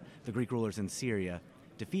before the Greek rulers in Syria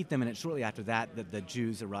defeat them, and it's shortly after that that the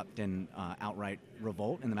Jews erupt in outright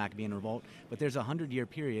revolt, in the Maccabean Revolt. But there's a 100-year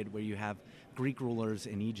period where you have Greek rulers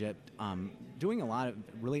in Egypt doing a lot of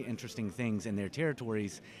really interesting things in their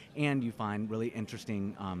territories, and you find really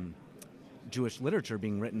interesting Jewish literature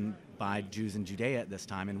being written by Jews in Judea at this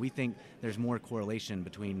time, and we think there's more correlation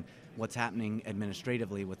between what's happening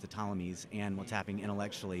administratively with the Ptolemies and what's happening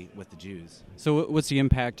intellectually with the Jews. So what's the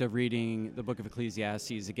impact of reading the Book of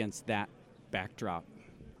Ecclesiastes against that backdrop?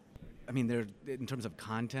 I mean, in terms of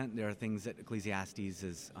content, there are things that Ecclesiastes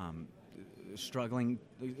is struggling.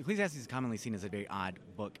 Ecclesiastes is commonly seen as a very odd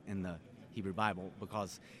book in the Hebrew Bible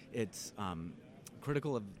because it's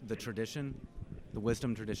critical of the tradition, the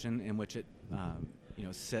wisdom tradition, in which it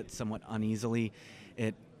sits somewhat uneasily.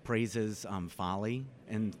 It praises folly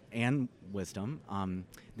and wisdom.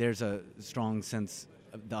 There's a strong sense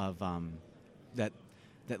of that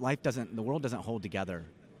the world doesn't hold together,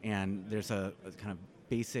 and there's a kind of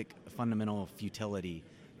basic fundamental futility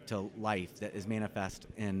to life that is manifest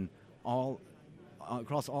in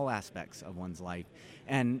across all aspects of one's life.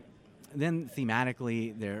 And then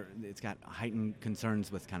thematically, it's got heightened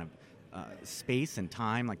concerns with kind of space and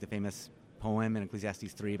time, like the famous poem in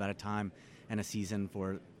Ecclesiastes 3 about a time and a season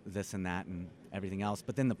for this and that and everything else.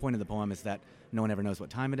 But then the point of the poem is that no one ever knows what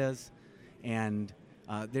time it is, and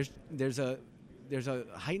there's a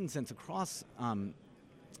heightened sense across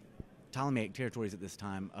Ptolemaic territories at this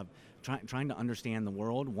time of trying to understand the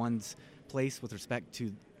world, one's place with respect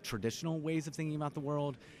to traditional ways of thinking about the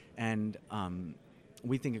world, and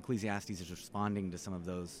we think Ecclesiastes is responding to some of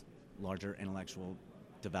those larger intellectual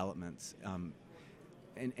developments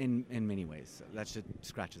in many ways. That just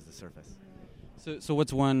scratches the surface. So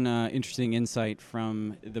what's one interesting insight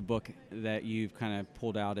from the book that you've kind of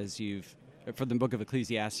pulled out from the Book of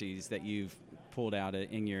Ecclesiastes that you've pulled out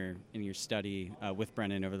in your study with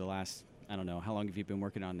Brennan over the last, I don't know, how long have you been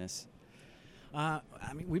working on this?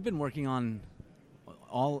 We've been working on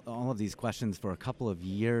all of these questions for a couple of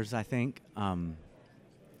years, I think.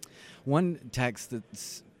 One text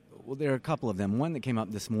there are a couple of them. One that came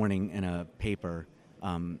up this morning in a paper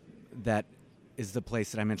that is the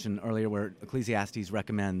place that I mentioned earlier where Ecclesiastes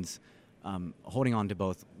recommends holding on to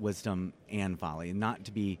both wisdom and folly, not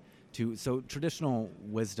to be so traditional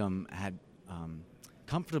wisdom had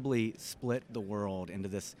comfortably split the world into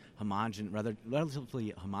this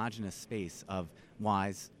relatively homogeneous space of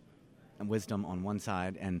wise and wisdom on one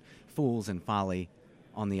side and fools and folly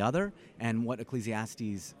on the other. And what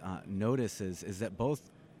Ecclesiastes notices is that both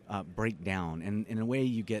break down. And in a way,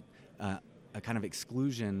 you get a kind of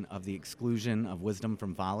exclusion of wisdom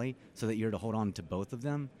from folly, so that you're to hold on to both of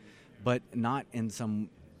them, but not in some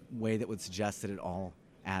way that would suggest that it all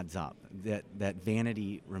adds up, that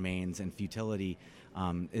vanity remains and futility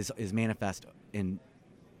is manifest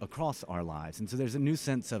across our lives. And so there's a new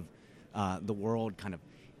sense of the world kind of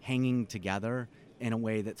hanging together in a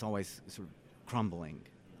way that's always sort of crumbling,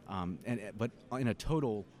 but from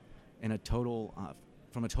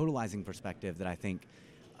a totalizing perspective that I think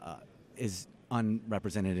is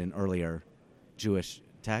unrepresented in earlier Jewish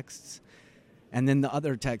texts. And then the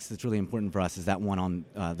other text that's really important for us is that one on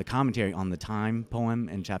the commentary on the time poem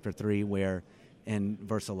in chapter 3, where in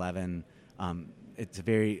verse 11, it's a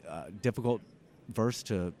very difficult verse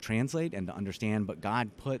to translate and to understand, but God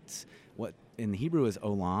puts what in Hebrew is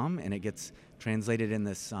olam, and it gets translated in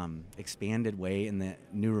this expanded way in the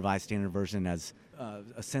New Revised Standard Version as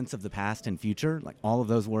a sense of the past and future. Like all of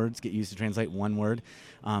those words get used to translate one word.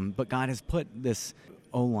 But God has put this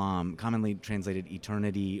olam, commonly translated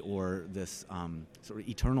eternity, or this sort of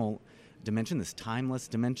eternal dimension, this timeless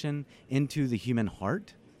dimension, into the human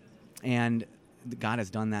heart. And God has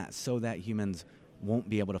done that so that humans won't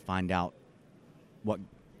be able to find out what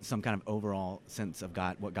some kind of overall sense of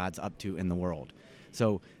God, what God's up to in the world.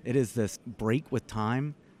 So it is this break with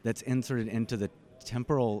time that's inserted into the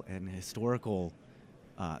temporal and historical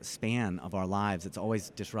span of our lives. It's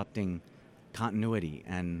always disrupting continuity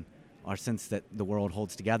and our sense that the world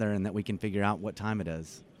holds together and that we can figure out what time it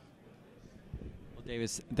is. Well,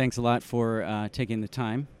 Davis, thanks a lot for taking the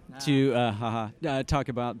time to talk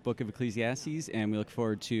about the Book of Ecclesiastes, and we look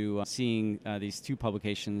forward to seeing these two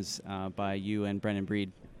publications by you and Brennan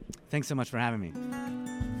Breed. Thanks so much for having me.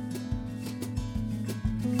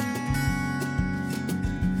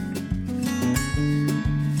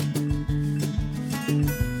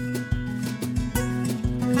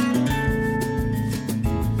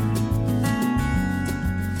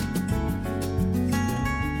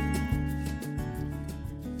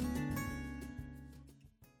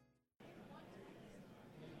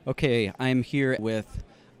 Okay, I'm here with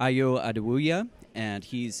Ayo Adewuya, and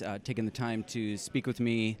he's taken the time to speak with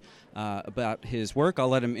me about his work. I'll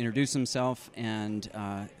let him introduce himself. And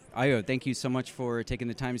Ayo, thank you so much for taking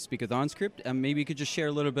the time to speak with OnScript. Maybe you could just share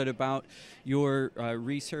a little bit about your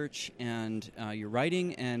research and your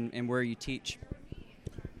writing and where you teach.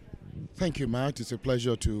 Thank you, Matt. It's a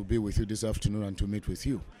pleasure to be with you this afternoon and to meet with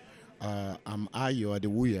you. I'm Ayo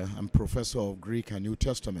Adewuya. I'm professor of Greek and New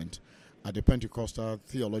Testament at the Pentecostal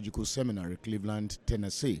Theological Seminary, Cleveland,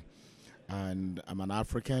 Tennessee. And I'm an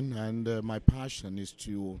African, and my passion is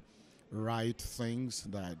to write things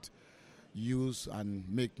that use and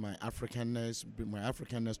make my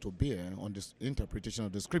Africanness to bear on this interpretation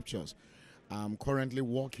of the scriptures. I'm currently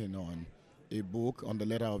working on a book on the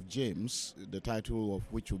letter of James, the title of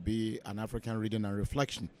which will be An African Reading and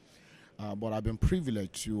Reflection. But I've been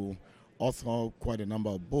privileged to author quite a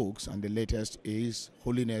number of books, and the latest is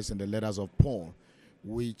Holiness in the Letters of Paul,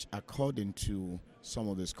 which, according to some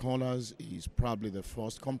of the scholars, is probably the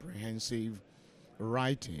first comprehensive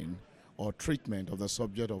writing or treatment of the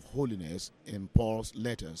subject of holiness in Paul's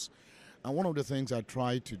letters. And one of the things I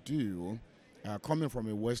try to do, coming from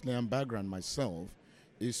a Wesleyan background myself,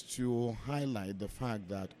 is to highlight the fact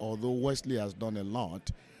that although Wesley has done a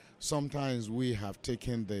lot, sometimes we have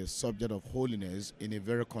taken the subject of holiness in a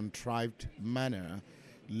very contrived manner,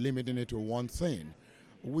 limiting it to one thing,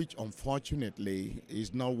 which unfortunately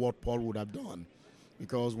is not what Paul would have done.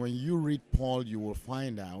 Because when you read Paul, you will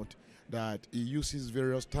find out that he uses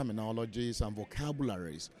various terminologies and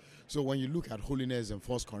vocabularies. So when you look at holiness in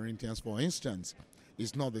 1 Corinthians, for instance,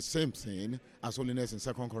 it's not the same thing as holiness in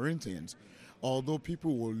 2 Corinthians. Although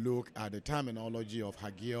people will look at the terminology of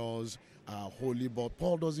hagios, holy, but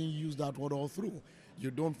Paul doesn't use that word all through.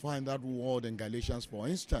 You don't find that word in Galatians, for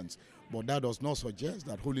instance, but that does not suggest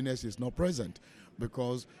that holiness is not present,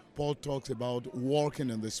 because Paul talks about walking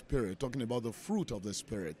in the Spirit, talking about the fruit of the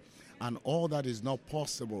Spirit, and all that is not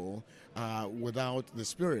possible without the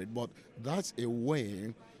Spirit. But that's a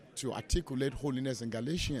way to articulate holiness in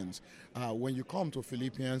Galatians. When you come to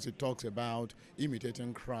Philippians, it talks about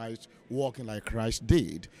imitating Christ, walking like Christ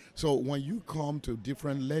did. So when you come to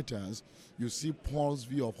different letters, you see Paul's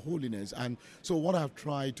view of holiness. And so what I've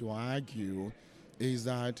tried to argue is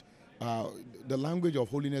that the language of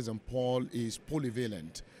holiness in Paul is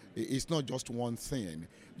polyvalent. It's not just one thing.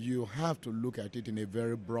 You have to look at it in a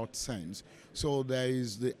very broad sense. So there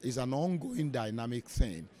is an ongoing dynamic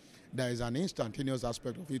thing. There is an instantaneous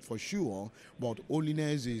aspect of it for sure, but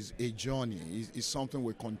holiness is a journey, is something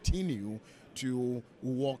we continue to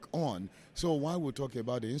walk on. So while we talk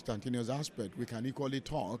about the instantaneous aspect, we can equally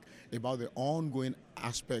talk about the ongoing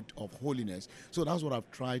aspect of holiness. So that's what I've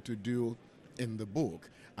tried to do in the book,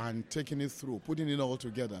 and taking it through, putting it all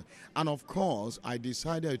together. And of course, I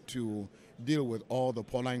decided to deal with all the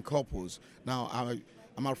Pauline couples. Now,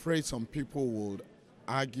 I'm afraid some people would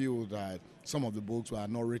argue that some of the books were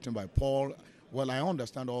not written by Paul. Well, I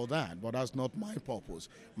understand all that, but that's not my purpose.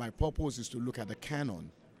 My purpose is to look at the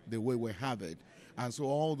canon, the way we have it. And so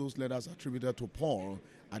all those letters attributed to Paul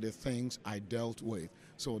are the things I dealt with.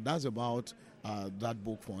 So that's about that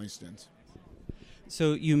book, for instance.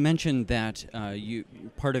 So you mentioned that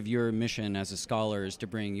part of your mission as a scholar is to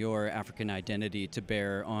bring your African identity to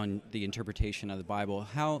bear on the interpretation of the Bible.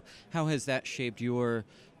 How has that shaped your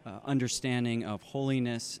understanding of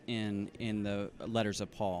holiness in the letters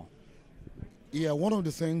of Paul? Yeah, one of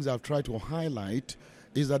the things I've tried to highlight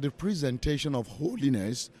is that the presentation of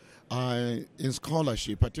holiness in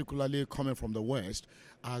scholarship, particularly coming from the West,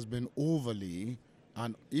 has been overly,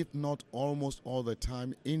 and if not almost all the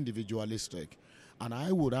time, individualistic. And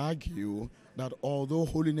I would argue that although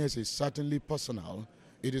holiness is certainly personal,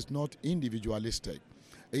 it is not individualistic.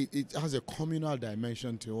 It has a communal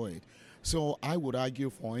dimension to it. So I would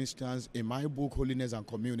argue, for instance, in my book, Holiness and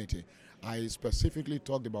Community, I specifically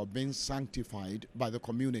talked about being sanctified by the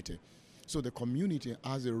community. So the community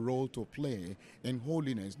has a role to play in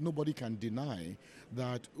holiness. Nobody can deny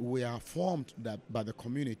that we are formed by the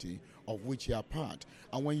community of which we are part.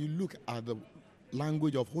 And when you look at the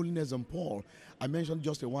language of holiness in Paul, I mentioned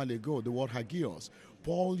just a while ago the word hagios.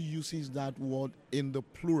 Paul uses that word in the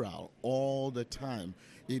plural all the time.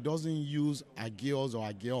 He doesn't use hagios or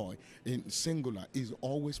hagioi in singular. It's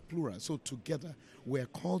always plural. So together we're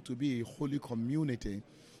called to be a holy community.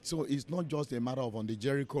 So it's not just a matter of on the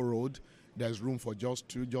Jericho Road, there's room for just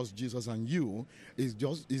two, just Jesus and you. It's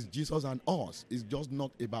Jesus and us. It's just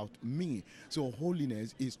not about me. So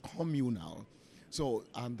holiness is communal. So,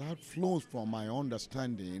 and that flows from my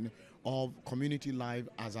understanding of community life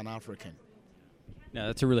as an African. Yeah,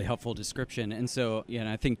 that's a really helpful description. And so, yeah, and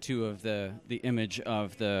I think too of the image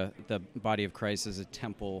of the body of Christ as a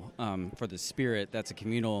temple for the Spirit. That's a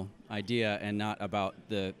communal idea, and not about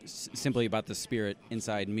simply about the Spirit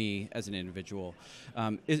inside me as an individual.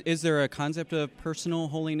 Is there a concept of personal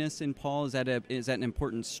holiness in Paul? Is that an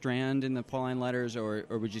important strand in the Pauline letters, or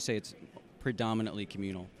would you say it's predominantly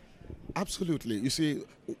communal? Absolutely. You see,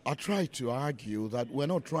 I try to argue that we're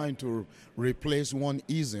not trying to replace one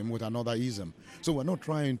ism with another ism. So we're not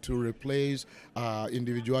trying to replace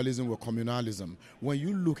individualism with communalism. When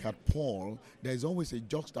you look at Paul, there's always a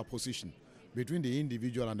juxtaposition between the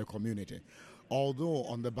individual and the community. Although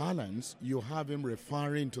on the balance, you have him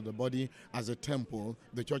referring to the body as a temple,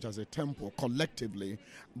 the church as a temple collectively,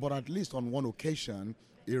 but at least on one occasion,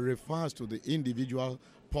 he refers to the individual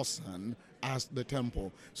person as the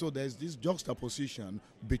temple. So there's this juxtaposition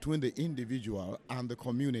between the individual and the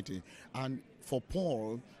community. And for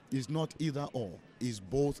Paul, it's not either or, it's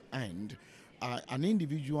both and. An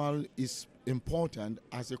individual is important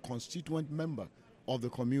as a constituent member of the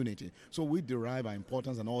community. So we derive our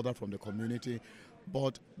importance and order from the community,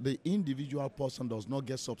 but the individual person does not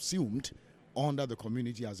get subsumed under the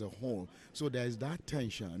community as a whole. So there is that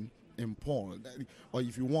tension in Paul, or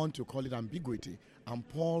if you want to call it ambiguity, and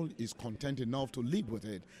Paul is content enough to live with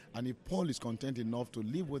it. And if Paul is content enough to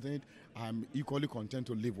live with it, I'm equally content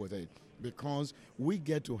to live with it, because we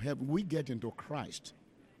get into Christ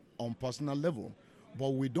on personal level, but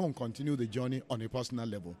we don't continue the journey on a personal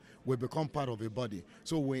level. We become part of a body.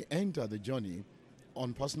 So we enter the journey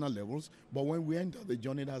on personal levels, but when we enter the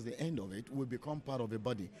journey, that's the end of it, we become part of a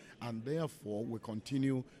body. And therefore, we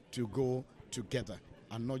continue to go together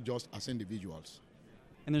and not just as individuals.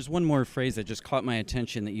 And there's one more phrase that just caught my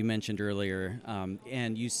attention that you mentioned earlier,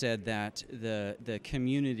 and you said that the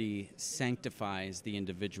community sanctifies the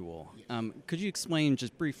individual. Could you explain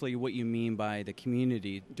just briefly what you mean by the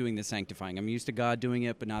community doing the sanctifying? I'm used to God doing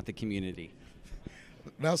it, but not the community.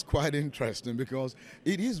 That's quite interesting, because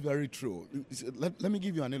it is very true. Let me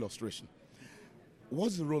give you an illustration.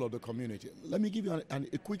 What's the role of the community? Let me give you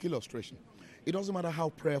a quick illustration. It doesn't matter how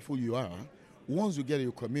prayerful you are. Once you get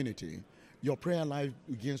your community, your prayer life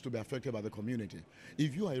begins to be affected by the community.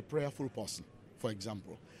 If you are a prayerful person, for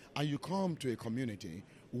example, and you come to a community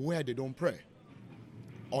where they don't pray,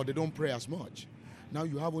 or they don't pray as much, now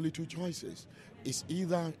you have only two choices. It's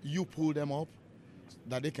either you pull them up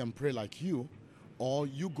that they can pray like you, or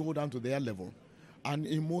you go down to their level. And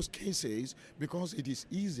in most cases, because it is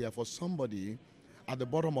easier for somebody at the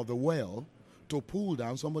bottom of the well to pull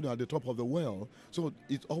down somebody at the top of the well. So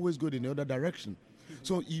it's always good in the other direction.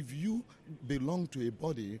 So if you belong to a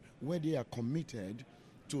body where they are committed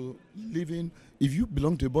to living, if you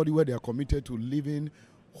belong to a body where they are committed to living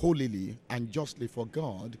holily and justly for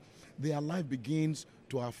God, their life begins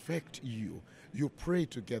to affect you. You pray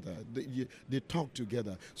together, they talk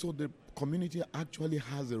together. So the community actually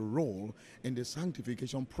has a role in the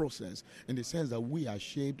sanctification process, in the sense that we are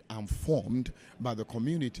shaped and formed by the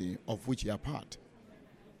community of which you are part.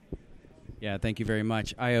 Yeah, thank you very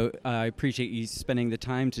much. I appreciate you spending the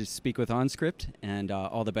time to speak with OnScript, and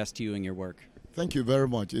all the best to you in your work. Thank you very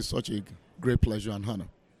much. It's such a great pleasure and honor.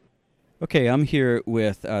 Okay, I'm here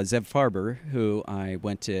with Zev Farber, who I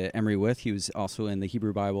went to Emory with. He was also in the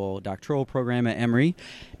Hebrew Bible doctoral program at Emory.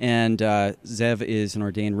 And Zev is an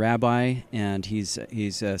ordained rabbi, and he's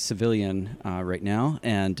a civilian right now.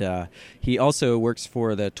 And he also works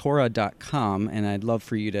for the Torah.com, and I'd love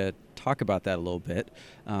for you to talk about that a little bit.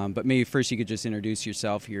 But maybe first you could just introduce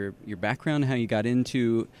yourself, your background, how you got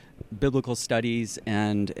into biblical studies,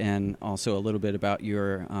 and also a little bit about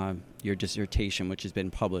your dissertation, which has been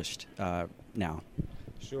published now.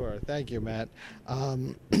 Sure. Thank you, Matt.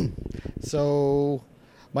 So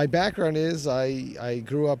my background is I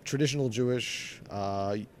grew up traditional Jewish,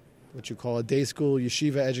 what you call a day school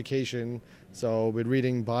yeshiva education. So I've been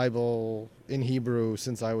reading Bible in Hebrew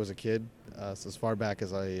since I was a kid. So as far back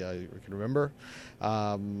as I can remember.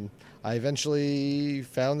 I eventually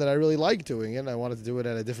found that I really liked doing it, and I wanted to do it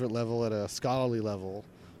at a different level, at a scholarly level.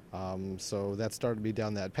 So that started me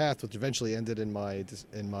down that path, which eventually ended in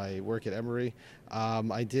my work at Emory.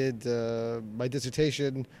 I did my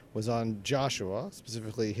dissertation was on Joshua,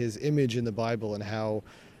 specifically his image in the Bible and how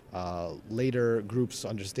later groups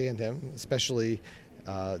understand him, especially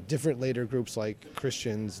different later groups like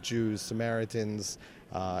Christians, Jews, Samaritans,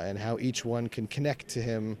 and how each one can connect to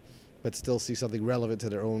him but still see something relevant to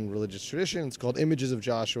their own religious tradition. It's called Images of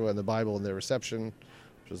Joshua and the Bible and Their Reception,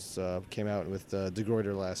 which came out with De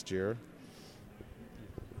Gruyter last year.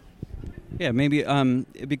 Yeah, maybe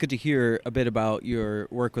it'd be good to hear a bit about your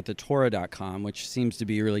work with the Torah.com, which seems to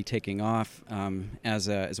be really taking off as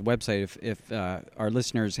a website. If our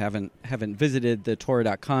listeners haven't visited the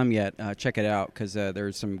Torah.com yet, check it out, because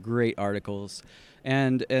there's some great articles,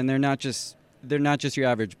 and they're not just your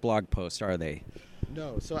average blog post, are they?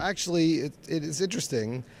 No. So actually, it is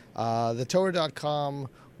interesting. The Torah.com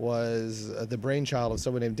was the brainchild of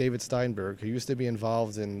someone named David Steinberg, who used to be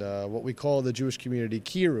involved in what we call the Jewish community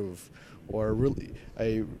Kiruv, or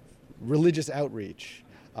a religious outreach.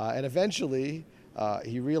 And eventually,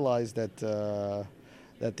 he realized that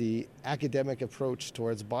the academic approach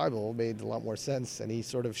towards Bible made a lot more sense, and he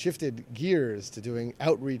sort of shifted gears to doing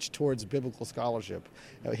outreach towards biblical scholarship.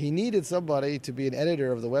 He needed somebody to be an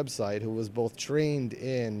editor of the website who was both trained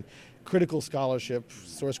in critical scholarship,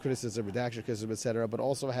 source criticism, redaction criticism, etc., but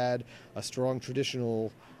also had a strong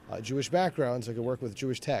traditional Jewish background, so I could work with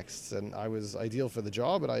Jewish texts. And I was ideal for the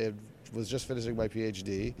job, and I was just finishing my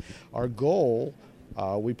PhD. Our goal,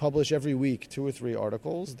 we publish every week 2 or 3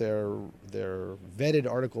 articles. They're vetted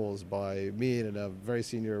articles by me and a very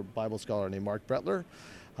senior Bible scholar named Mark Brettler,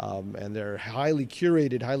 and they're highly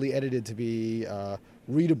curated, highly edited to be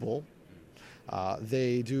readable.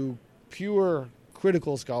 They do pure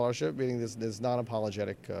critical scholarship, meaning this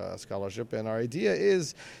non-apologetic scholarship, and our idea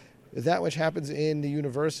is that which happens in the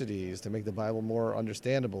universities to make the Bible more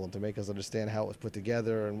understandable and to make us understand how it was put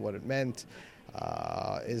together and what it meant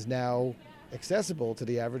is now accessible to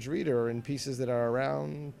the average reader in pieces that are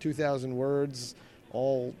around 2,000 words,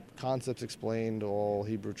 all concepts explained, all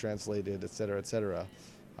Hebrew translated, etc., etc.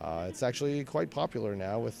 It's actually quite popular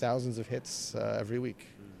now with thousands of hits every week.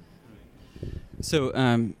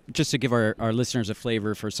 So just to give our listeners a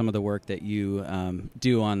flavor for some of the work that you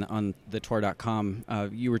do on the Torah.com,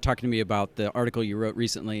 you were talking to me about the article you wrote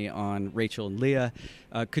recently on Rachel and Leah.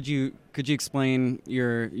 Could you explain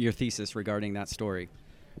your thesis regarding that story?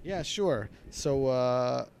 Yeah, sure.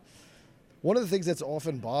 So one of the things that's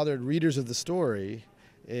often bothered readers of the story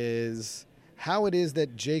is how it is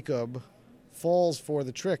that Jacob falls for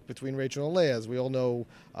the trick between Rachel and Leah. As we all know,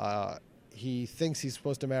 he thinks he's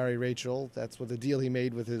supposed to marry Rachel. That's what the deal he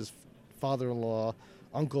made with his father-in-law,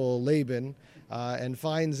 Uncle Laban, and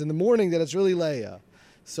finds in the morning that it's really Leah.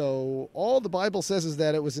 So all the Bible says is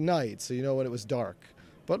that it was night, so you know when it was dark.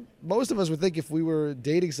 But most of us would think if we were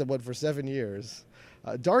dating someone for 7 years,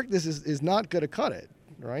 darkness is not going to cut it,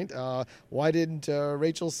 right? Why didn't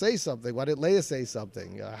Rachel say something? Why did Leah say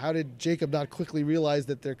something? How did Jacob not quickly realize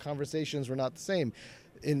that their conversations were not the same?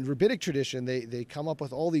 in rabbinic tradition, they come up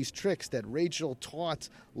with all these tricks that Rachel taught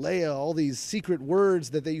Leah, all these secret words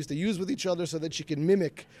that they used to use with each other so that she can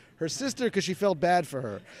mimic her sister because she felt bad for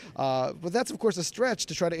her. But that's, of course, a stretch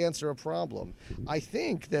to try to answer a problem. I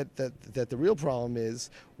think that the real problem is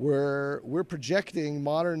we're projecting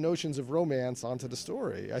modern notions of romance onto the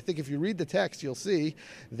story. I think if you read the text, you'll see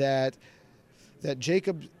that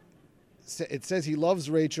Jacob, it says he loves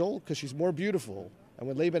Rachel because she's more beautiful. And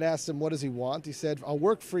when Laban asked him, what does he want? He said, I'll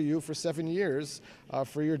work for you for 7 years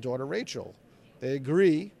for your daughter Rachel. They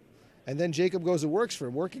agree. And then Jacob goes and works for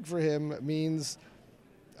him. Working for him means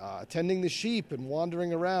tending the sheep and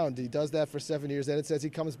wandering around. He does that for 7 years. Then it says he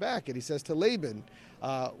comes back and he says to Laban,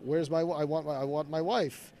 where's I want my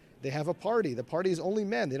wife. They have a party. The party is only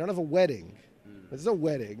men. They don't have a wedding. There's no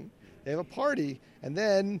wedding. They have a party. And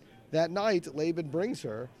then that night, Laban brings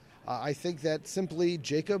her. I think that simply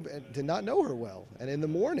Jacob did not know her well. And in the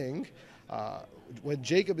morning, when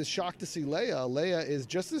Jacob is shocked to see Leah, Leah is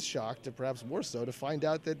just as shocked, and perhaps more so, to find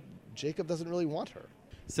out that Jacob doesn't really want her.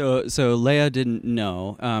 So Leah didn't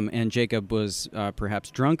know, and Jacob was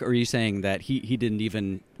perhaps drunk, or are you saying that he didn't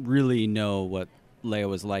even really know what Leah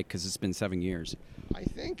was like because it's been 7 years? I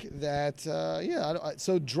think that,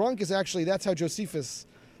 so drunk is actually, that's how Josephus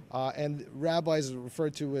and rabbis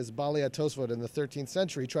referred to as Balei HaTosfot in the 13th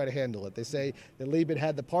century try to handle it. They say that Laban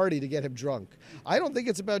had the party to get him drunk. I don't think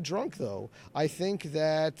it's about drunk, though. I think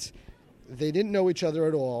that they didn't know each other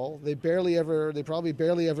at all. They probably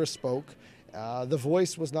barely ever spoke. The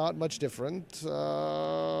voice was not much different,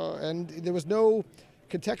 and there was no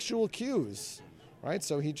contextual cues, right?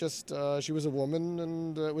 So he just, she was a woman,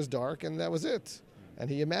 and it was dark, and that was it. And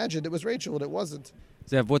he imagined it was Rachel, and it wasn't.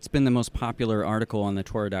 Zev, what's been the most popular article on the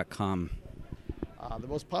Torah.com? The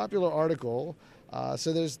most popular article,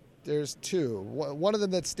 so there's two. One of them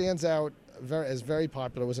that stands out as very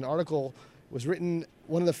popular was an article, was written,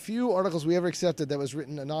 one of the few articles we ever accepted that was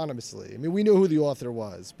written anonymously. I mean, we knew who the author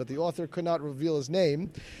was, but the author could not reveal his name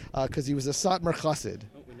because he was a Satmar Chassid.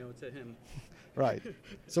 Oh, we know it's a him. Right.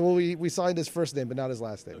 So we signed his first name, but not his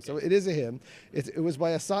last name. Okay. So it is a him. It was by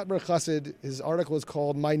a Satmar Chassid. His article is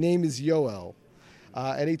called My Name is Yoel.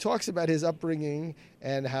 And he talks about his upbringing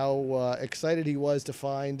and how excited he was to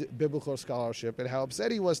find biblical scholarship and how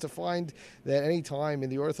upset he was to find that any time in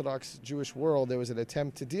the Orthodox Jewish world there was an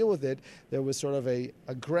attempt to deal with it, there was sort of a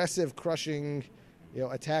aggressive, crushing,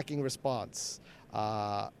 attacking response.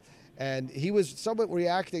 And he was somewhat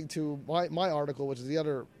reacting to my article, which is the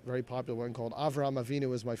other very popular one called Avraham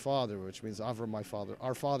Avinu is my father, which means Avram, my father,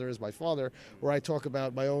 our father is my father, where I talk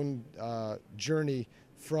about my own journey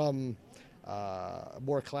from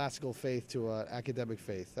more classical faith to academic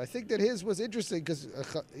faith. I think that his was interesting because,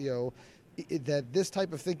 that this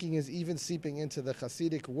type of thinking is even seeping into the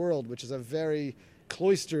Hasidic world, which is a very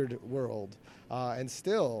cloistered world. And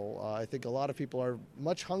still, I think a lot of people are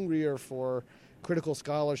much hungrier for critical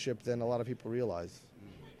scholarship than a lot of people realize.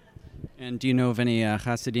 And do you know of any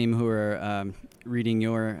Hasidim who are reading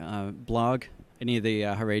your blog? Any of the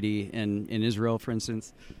Haredi in Israel, for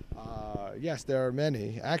instance? Yes, there are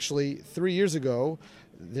many. Actually, 3 years ago,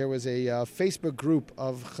 there was a Facebook group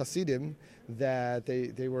of Hasidim that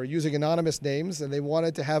they were using anonymous names, and they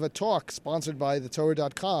wanted to have a talk sponsored by the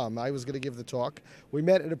Torah.com. I was going to give the talk. We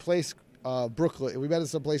met at a place, Brooklyn. We met at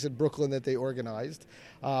some place in Brooklyn that they organized.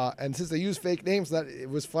 And since they used fake names, it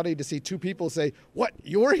was funny to see two people say, "What,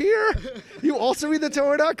 you're here? You also read the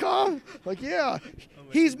Torah.com?" Like, yeah.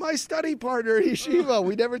 He's my study partner at Yeshiva.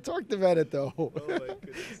 We never talked about it, though. Oh, my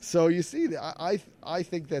goodness. So you see, I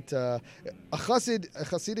think that a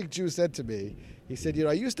Hasidic Jew said to me, he said,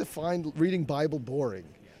 I used to find reading Bible boring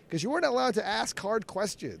because you weren't allowed to ask hard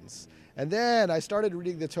questions. And then I started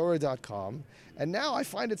reading the Torah.com, and now I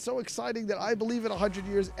find it so exciting that I believe in 100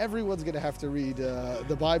 years everyone's going to have to read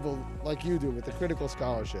the Bible like you do with the critical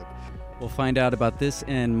scholarship. We'll find out about this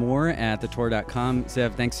and more at thetorah.com.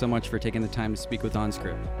 Zev, thanks so much for taking the time to speak with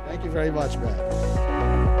OnScript. Thank you very much, Matt.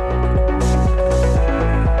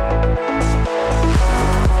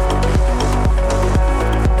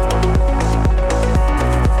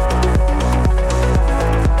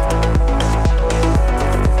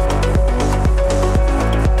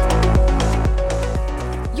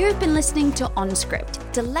 You've been listening to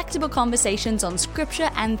OnScript, delectable conversations on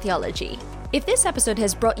scripture and theology. If this episode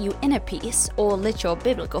has brought you inner peace or lit your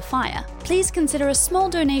biblical fire, please consider a small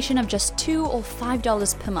donation of just $2 or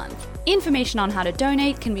 $5 per month. Information on how to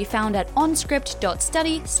donate can be found at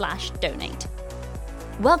onscript.study/donate.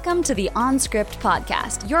 Welcome to the OnScript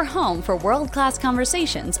podcast, your home for world-class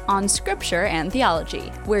conversations on scripture and theology,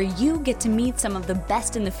 where you get to meet some of the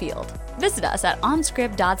best in the field. Visit us at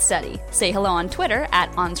onscript.study, say hello on Twitter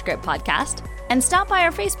at OnScriptPodcast, And stop by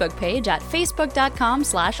our Facebook page at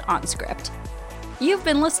facebook.com/OnScript. You've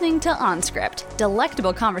been listening to OnScript,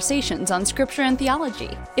 delectable conversations on scripture and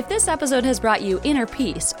theology. If this episode has brought you inner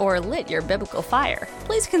peace or lit your biblical fire,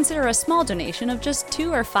 please consider a small donation of just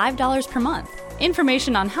 $2 or $5 per month.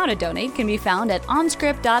 Information on how to donate can be found at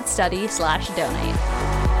onscript.study/donate.